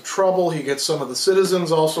sorts of trouble. He gets some of the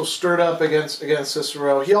citizens also stirred up against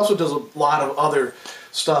Cicero. He also does a lot of other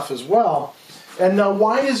stuff as well. And now,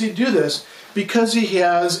 why does he do this? Because he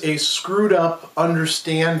has a screwed up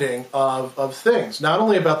understanding of things, not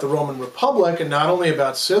only about the Roman Republic and not only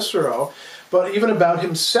about Cicero, but even about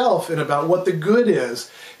himself and about what the good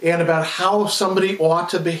is and about how somebody ought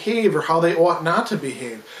to behave or how they ought not to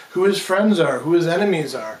behave, who his friends are, who his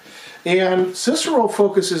enemies are. And Cicero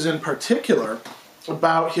focuses in particular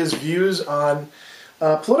about his views on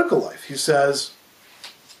political life. He says,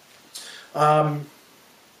 what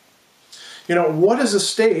is a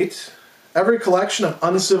state? Every collection of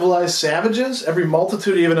uncivilized savages, every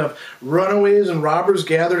multitude even of runaways and robbers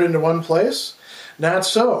gathered into one place? Not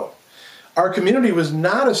so. Our community was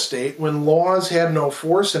not a state when laws had no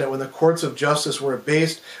force in it, when the courts of justice were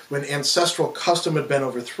abased, when ancestral custom had been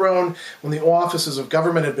overthrown, when the offices of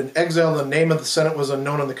government had been exiled, and the name of the Senate was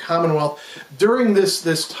unknown in the Commonwealth. During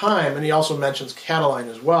this time, and he also mentions Catiline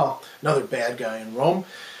as well, another bad guy in Rome,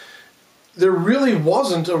 there really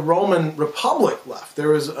wasn't a Roman Republic left. There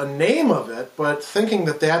was a name of it, but thinking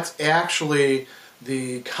that that's actually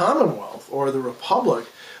the Commonwealth or the Republic,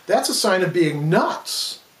 that's a sign of being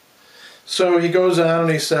nuts. So he goes on and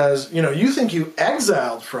he says, you think you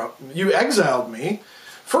exiled me.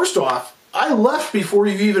 First off, I left before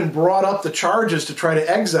you even brought up the charges to try to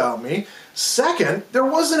exile me. Second, there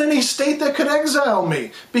wasn't any state that could exile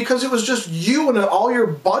me because it was just you and all your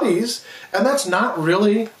buddies, and that's not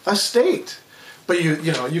really a state. But you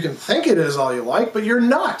can think it is all you like, but you're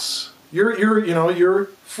nuts. You're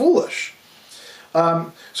foolish.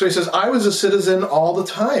 So he says, I was a citizen all the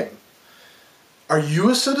time. Are you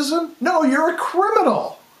a citizen? No, you're a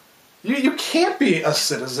criminal. You can't be a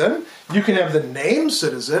citizen. You can have the name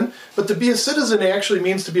citizen, but to be a citizen actually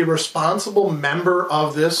means to be a responsible member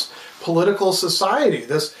of this political society,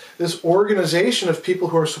 this organization of people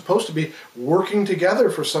who are supposed to be working together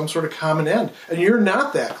for some sort of common end. And you're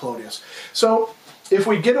not that, Clodius. So if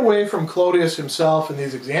we get away from Clodius himself in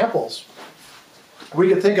these examples, we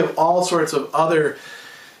could think of all sorts of other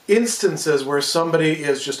instances where somebody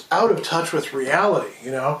is just out of touch with reality.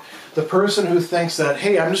 The person who thinks that,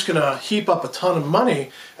 hey, I'm just going to heap up a ton of money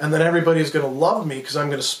and then everybody's going to love me because I'm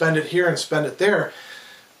going to spend it here and spend it there.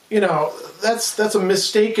 That's a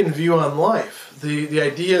mistaken view on life. The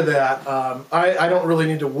idea that I don't really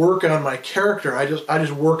need to work on my character. I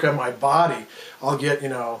just work on my body. I'll get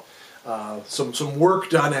some work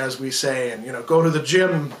done, as we say, and go to the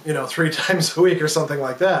gym 3 times a week or something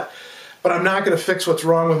like that. But I'm not going to fix what's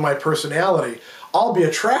wrong with my personality. I'll be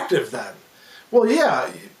attractive then. Well,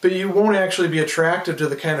 yeah, but you won't actually be attractive to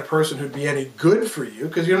the kind of person who'd be any good for you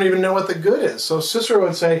because you don't even know what the good is. So Cicero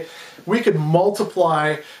would say we could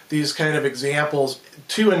multiply these kind of examples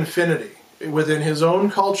to infinity within his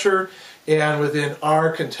own culture and within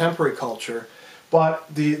our contemporary culture.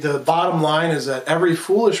 But the bottom line is that every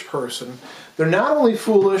foolish person, they're not only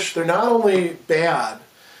foolish, they're not only bad,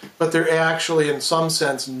 but they're actually, in some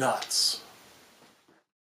sense, nuts.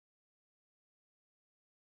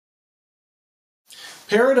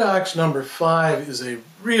 Paradox number 5 is a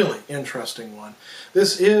really interesting one.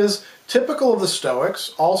 This is typical of the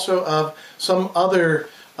Stoics, also of some other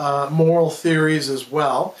moral theories as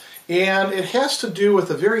well, and it has to do with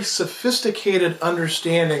a very sophisticated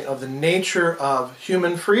understanding of the nature of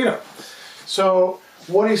human freedom. So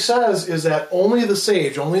what he says is that only the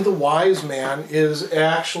sage, only the wise man is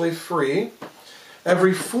actually free.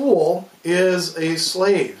 Every fool is a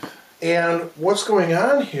slave. And what's going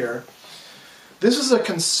on here, this is a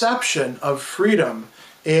conception of freedom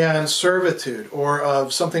and servitude, or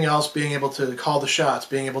of something else being able to call the shots,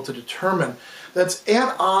 being able to determine, that's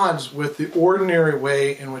at odds with the ordinary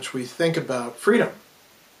way in which we think about freedom.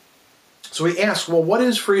 So we ask, well, what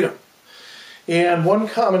is freedom? And one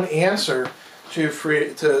common answer to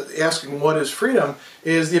asking what is freedom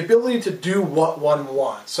is the ability to do what one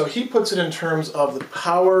wants. So he puts it in terms of the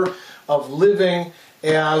power of living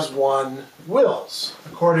as one wills,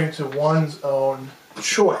 according to one's own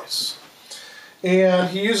choice. And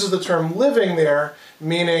he uses the term living there,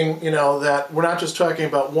 meaning, that we're not just talking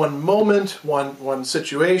about one moment, one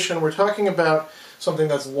situation. We're talking about something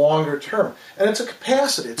that's longer term. And it's a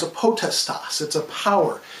capacity, it's a potestas, it's a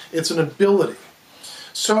power, it's an ability.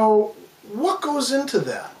 So what goes into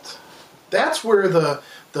that? That's where the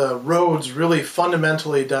roads really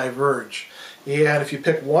fundamentally diverge. And if you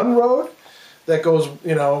pick one road, that goes,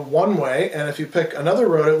 one way, and if you pick another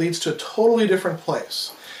road, it leads to a totally different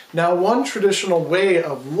place. Now, one traditional way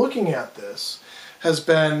of looking at this has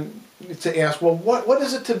been to ask, well, what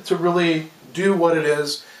is it to really do what it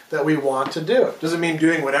is that we want to do? Does it mean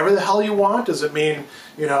doing whatever the hell you want? Does it mean,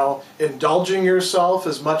 indulging yourself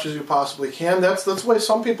as much as you possibly can? That's the way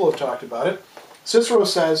some people have talked about it. Cicero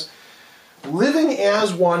says, living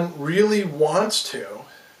as one really wants to,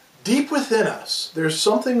 deep within us, there's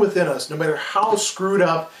something within us, no matter how screwed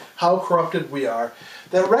up, how corrupted we are,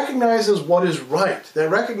 that recognizes what is right, that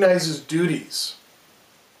recognizes duties,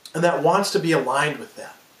 and that wants to be aligned with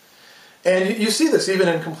that. And you see this even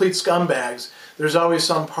in complete scumbags. There's always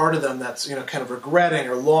some part of them that's kind of regretting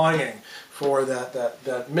or longing for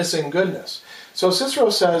that missing goodness. So Cicero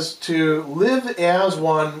says to live as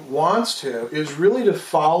one wants to is really to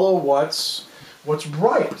follow what's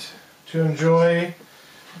right, to enjoy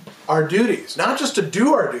our duties, not just to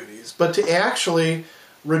do our duties, but to actually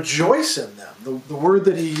rejoice in them. The word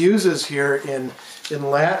that he uses here in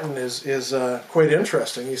Latin is quite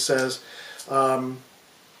interesting. He says,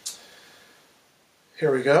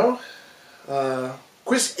 here we go,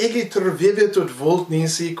 quis egiter vivit ut vult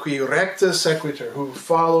nisi qui recta sequitur, who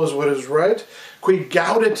follows what is right, qui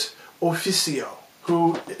gaudet officio,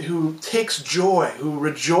 who takes joy, who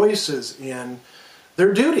rejoices in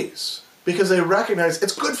their duties, because they recognize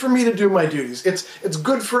it's good for me to do my duties. It's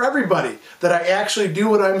good for everybody that I actually do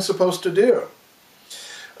what I'm supposed to do.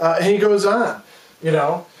 And he goes on,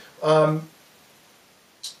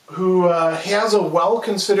 who has a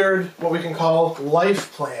well-considered, what we can call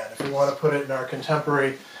life plan, if we want to put it in our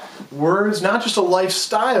contemporary words, not just a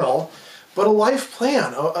lifestyle, but a life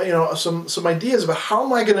plan, some ideas about how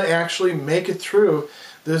am I going to actually make it through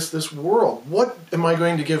this world. What am I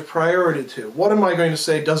going to give priority to? What am I going to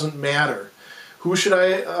say doesn't matter? Who should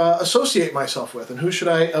I associate myself with, and who should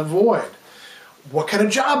I avoid? What kind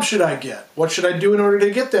of job should I get? What should I do in order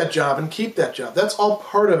to get that job and keep that job? That's all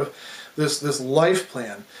part of this life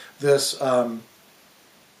plan, this,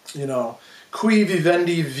 qui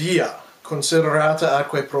vivendi via, considerata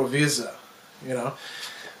atque provisa,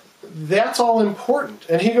 That's all important.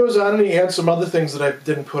 And he goes on and he adds some other things that I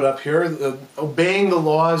didn't put up here. Obeying the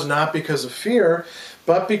laws not because of fear,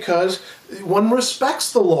 but because one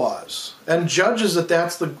respects the laws and judges that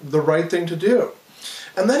that's the right thing to do.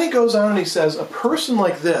 And then he goes on and he says, a person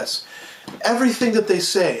like this, everything that they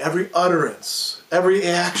say, every utterance, every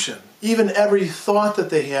action, even every thought that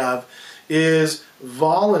they have is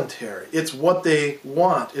voluntary. It's what they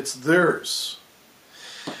want. It's theirs.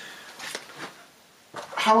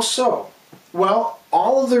 How so? Well,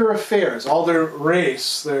 all of their affairs, all their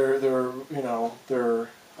race, their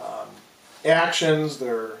actions,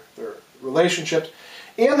 their relationships,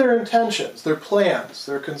 and their intentions, their plans,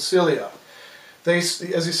 their consilia, as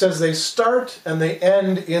he says, they start and they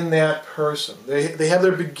end in that person. They have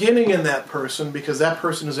their beginning in that person because that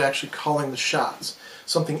person is actually calling the shots.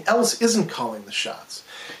 Something else isn't calling the shots.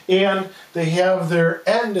 And they have their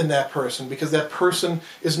end in that person because that person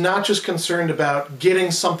is not just concerned about getting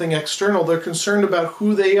something external, they're concerned about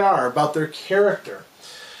who they are, about their character.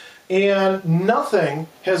 And nothing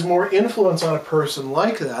has more influence on a person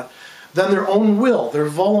like that than their own will, their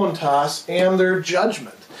voluntas, and their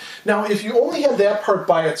judgment. Now, if you only had that part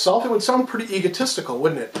by itself, it would sound pretty egotistical,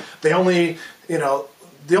 wouldn't it? The only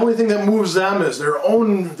thing that moves them is their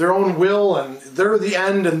own will, and they're the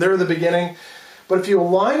end and they're the beginning. But if you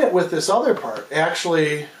align it with this other part,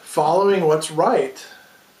 actually following what's right,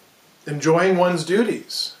 enjoying one's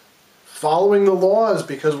duties, following the laws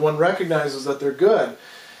because one recognizes that they're good,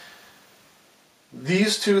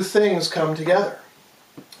 these two things come together.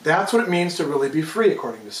 That's what it means to really be free,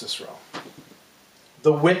 according to Cicero.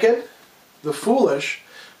 The wicked, the foolish,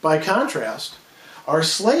 by contrast, are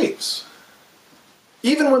slaves.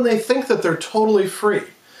 Even when they think that they're totally free,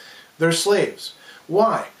 they're slaves.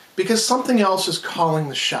 Why? Because something else is calling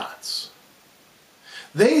the shots.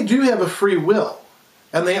 They do have a free will,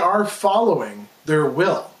 and they are following their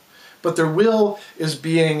will. But their will is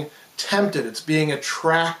being tempted, it's being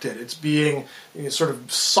attracted, it's being sort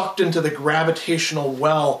of sucked into the gravitational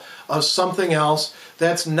well of something else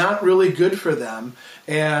that's not really good for them,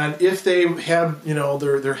 And if they had,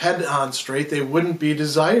 their head on straight, they wouldn't be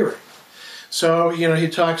desiring. So, he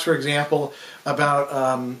talks, for example,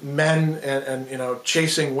 about men and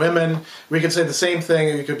chasing women. We could say the same thing.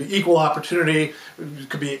 It could be equal opportunity. It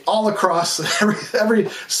could be all across every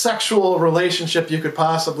sexual relationship you could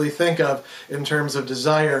possibly think of in terms of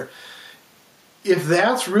desire. If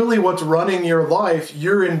that's really what's running your life,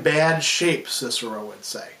 you're in bad shape, Cicero would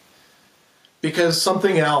say. Because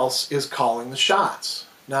something else is calling the shots,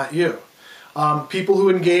 not you. People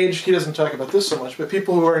who engage, he doesn't talk about this so much, but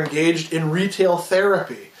people who are engaged in retail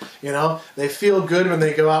therapy, they feel good when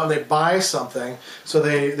they go out and they buy something, so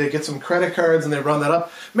they get some credit cards and they run that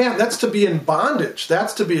up. Man, that's to be in bondage.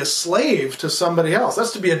 That's to be a slave to somebody else.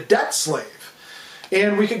 That's to be a debt slave.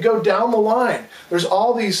 And we could go down the line. There's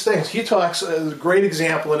all these things. He talks, a great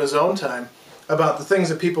example in his own time, about the things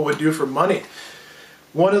that people would do for money.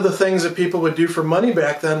 One of the things that people would do for money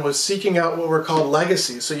back then was seeking out what were called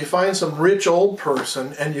legacies. So you find some rich old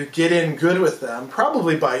person and you get in good with them,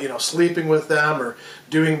 probably by sleeping with them or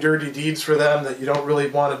doing dirty deeds for them that you don't really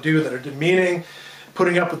want to do, that are demeaning,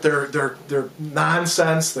 putting up with their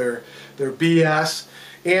nonsense, their BS,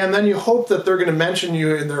 and then you hope that they're going to mention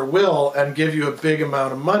you in their will and give you a big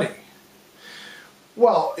amount of money.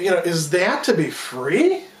 Well, is that to be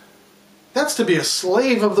free? That's to be a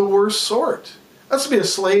slave of the worst sort. That's to be a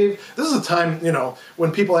slave. This is a time,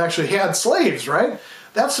 when people actually had slaves, right?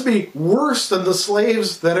 That's to be worse than the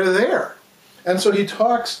slaves that are there. And so he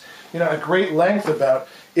talks, at great length about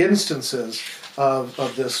instances of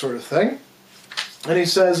this sort of thing. And he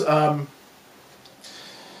says,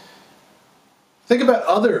 think about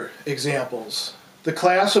other examples. The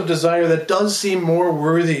class of desire that does seem more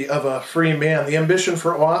worthy of a free man, the ambition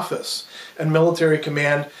for office and military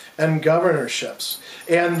command and governorships.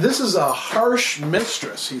 And this is a harsh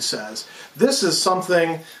mistress, he says. This is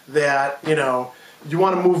something that, you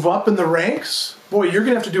want to move up in the ranks? Boy, you're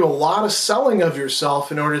going to have to do a lot of selling of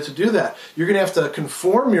yourself in order to do that. You're going to have to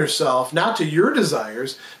conform yourself, not to your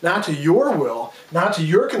desires, not to your will, not to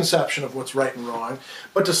your conception of what's right and wrong,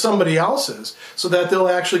 but to somebody else's, so that they'll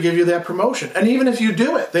actually give you that promotion. And even if you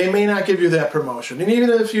do it, they may not give you that promotion. And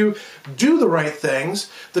even if you do the right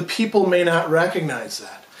things, the people may not recognize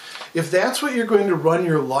that. If that's what you're going to run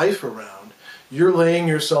your life around, you're laying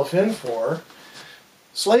yourself in for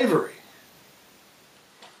slavery.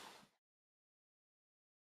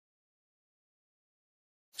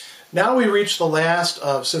 Now we reach the last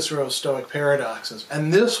of Cicero's Stoic Paradoxes,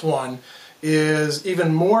 and this one is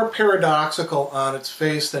even more paradoxical on its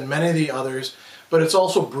face than many of the others, but it's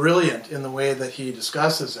also brilliant in the way that he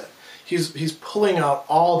discusses it. He's pulling out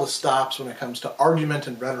all the stops when it comes to argument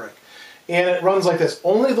and rhetoric. And it runs like this: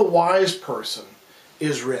 only the wise person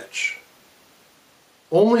is rich.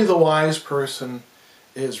 Only the wise person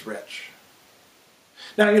is rich.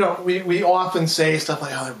 Now, we often say stuff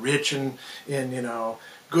like, they're rich in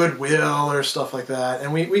goodwill or stuff like that.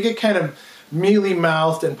 And we get kind of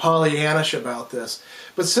mealy-mouthed and Pollyannish about this.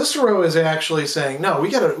 But Cicero is actually saying, no, we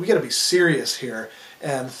gotta be serious here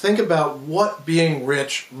and think about what being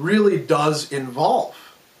rich really does involve.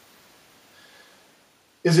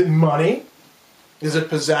 Is it money? Is it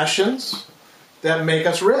possessions that make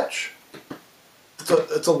us rich?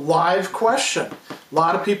 It's a live question. A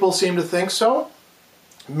lot of people seem to think so.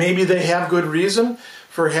 Maybe they have good reason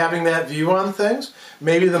for having that view on things.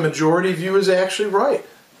 Maybe the majority view is actually right.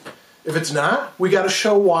 If it's not, we got to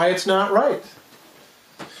show why it's not right.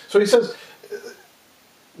 So he says,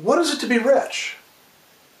 what is it to be rich?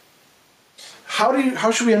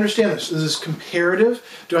 How should we understand this? Is this comparative?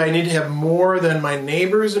 Do I need to have more than my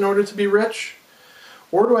neighbors in order to be rich?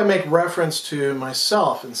 Or do I make reference to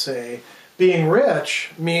myself and say, being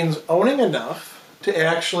rich means owning enough to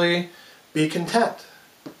actually be content?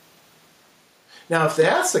 Now, if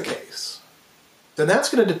that's the case, then that's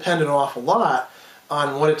going to depend an awful lot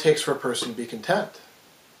on what it takes for a person to be content.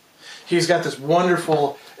 He's got this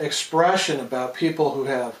wonderful expression about people who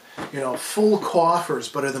have, full coffers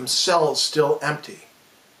but are themselves still empty.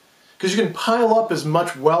 Because you can pile up as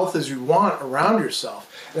much wealth as you want around yourself.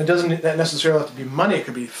 And it doesn't necessarily have to be money. It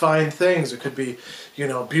could be fine things. It could be,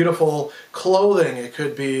 beautiful clothing. It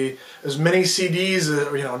could be as many CDs,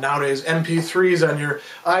 nowadays MP3s on your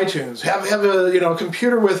iTunes. Have a,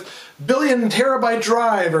 computer with billion terabyte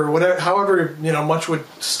drive or whatever, however, much would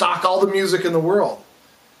stock all the music in the world.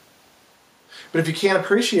 But if you can't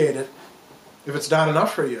appreciate it, if it's not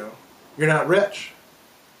enough for you, you're not rich.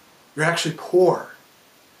 You're actually poor.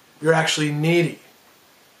 You're actually needy.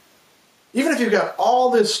 Even if you've got all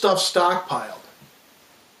this stuff stockpiled,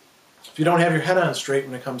 if you don't have your head on straight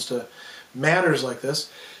when it comes to matters like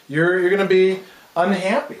this, you're going to be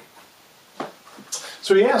unhappy. So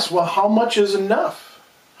So he asks, well, how much is enough?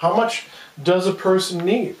 How much does a person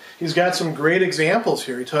need? He's got some great examples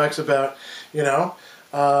here. He talks about,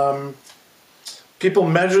 people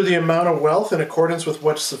measure the amount of wealth in accordance with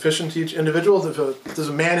what's sufficient to each individual. Does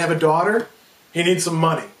a man have a daughter? He needs some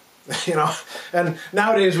money. And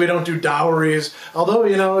nowadays we don't do dowries. Although,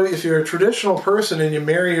 if you're a traditional person and you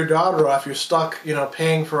marry your daughter off, you're stuck,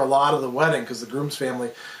 paying for a lot of the wedding because the groom's family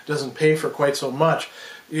doesn't pay for quite so much.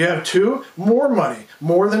 You have two, more money.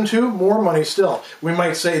 More than two, more money still. We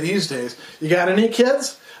might say these days, you got any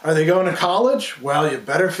kids? Are they going to college? Well, you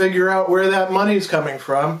better figure out where that money's coming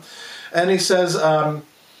from. And he says,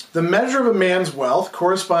 the measure of a man's wealth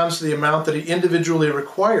corresponds to the amount that he individually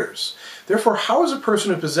requires. Therefore, how is a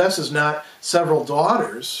person who possesses not several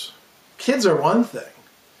daughters, kids are one thing,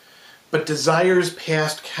 but desires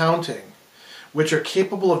past counting, which are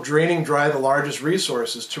capable of draining dry the largest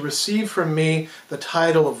resources, to receive from me the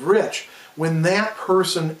title of rich, when that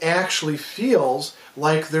person actually feels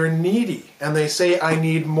like they're needy and they say, I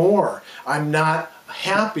need more, I'm not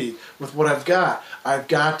happy with what I've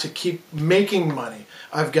got to keep making money,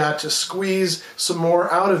 I've got to squeeze some more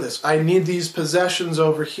out of this, I need these possessions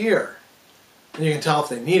over here. And you can tell if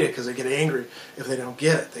they need it because they get angry if they don't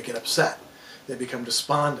get it, they get upset, they become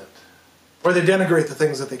despondent, or they denigrate the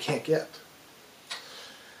things that they can't get.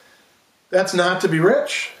 That's not to be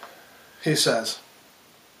rich, he says.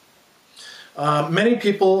 Many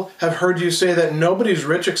people have heard you say that nobody's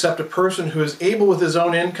rich except a person who is able with his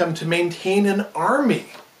own income to maintain an army.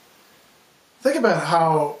 Think about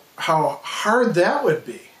how hard that would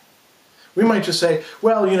be. We might just say,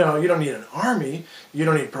 well, you don't need an army, you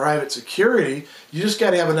don't need private security, you just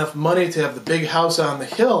got to have enough money to have the big house on the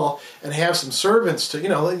hill and have some servants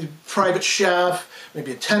to, private chef,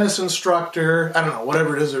 maybe a tennis instructor, I don't know,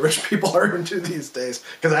 whatever it is that rich people are into these days,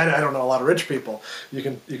 because I don't know a lot of rich people, you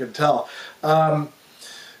can tell. And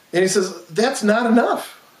he says, that's not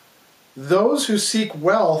enough. Those who seek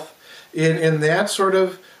wealth in that sort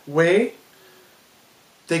of way,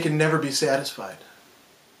 they can never be satisfied.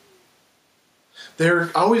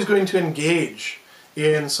 They're always going to engage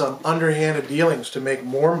in some underhanded dealings to make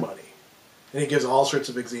more money. And he gives all sorts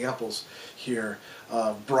of examples here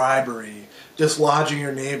of bribery, dislodging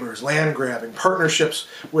your neighbors, land grabbing, partnerships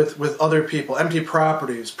with other people, empty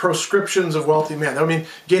properties, proscriptions of wealthy men. I mean,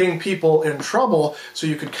 getting people in trouble so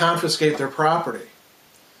you could confiscate their property.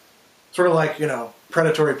 Sort of like,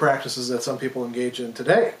 predatory practices that some people engage in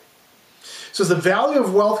today. It says the value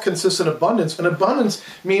of wealth consists in abundance, and abundance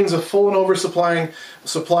means a full and oversupplying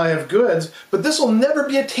supply of goods, but this will never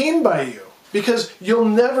be attained by you because you'll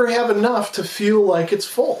never have enough to feel like it's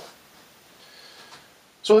full.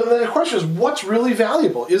 So then the question is, what's really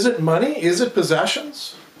valuable? Is it money? Is it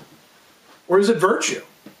possessions? Or is it virtue?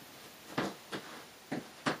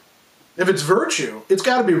 If it's virtue, it's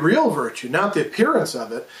got to be real virtue, not the appearance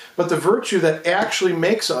of it, but the virtue that actually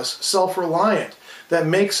makes us self-reliant, that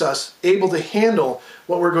makes us able to handle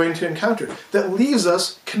what we're going to encounter, that leaves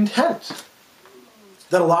us content,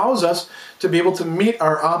 that allows us to be able to meet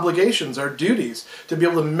our obligations, our duties, to be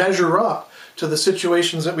able to measure up to the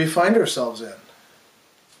situations that we find ourselves in.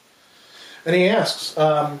 And he asks,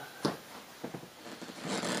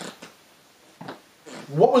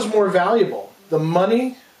 what was more valuable, the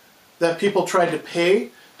money that people tried to pay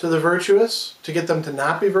to the virtuous to get them to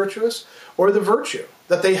not be virtuous, or the virtue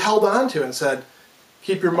that they held on to and said,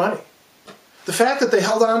 keep your money? The fact that they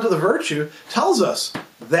held on to the virtue tells us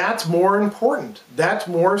that's more important, that's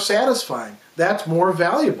more satisfying, that's more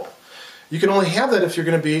valuable. You can only have that if you're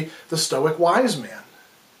going to be the Stoic wise man.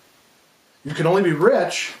 You can only be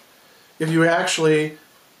rich if you actually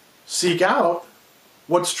seek out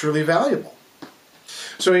what's truly valuable.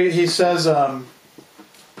 So he says,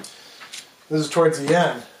 this is towards the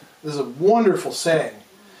end, this is a wonderful saying,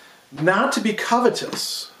 not to be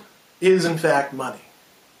covetous is in fact money.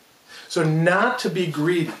 So not to be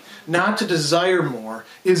greedy, not to desire more,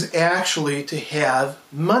 is actually to have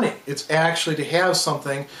money. It's actually to have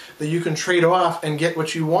something that you can trade off and get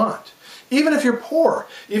what you want. Even if you're poor,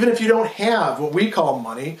 even if you don't have what we call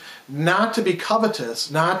money, not to be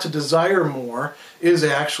covetous, not to desire more, is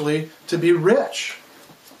actually to be rich.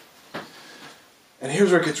 And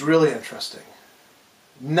here's where it gets really interesting.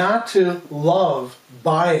 Not to love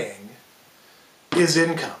buying is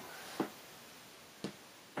income.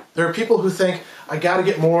 There are people who think, I got to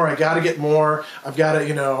get more, I've got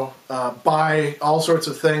to, buy all sorts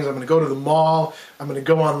of things. I'm going to go to the mall, I'm going to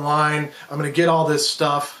go online, I'm going to get all this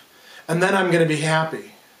stuff, and then I'm going to be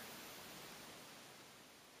happy.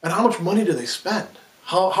 And how much money do they spend?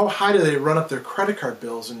 How high do they run up their credit card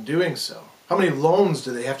bills in doing so? How many loans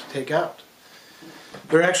do they have to take out?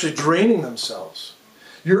 They're actually draining themselves.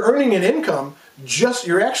 You're earning an income,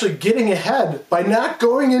 you're actually getting ahead by not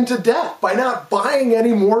going into debt, by not buying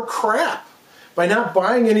any more crap, by not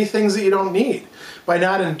buying any things that you don't need, by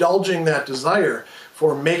not indulging that desire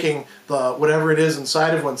for making whatever it is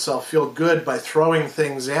inside of oneself feel good by throwing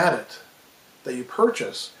things at it that you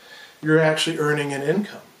purchase. You're actually earning an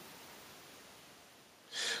income.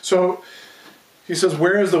 So he says,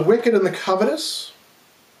 whereas the wicked and the covetous,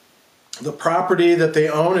 the property that they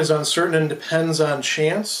own is uncertain and depends on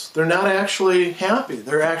chance. They're not actually happy.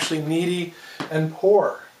 They're actually needy and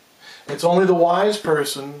poor. It's only the wise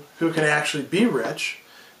person who can actually be rich,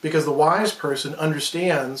 because the wise person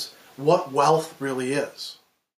understands what wealth really is.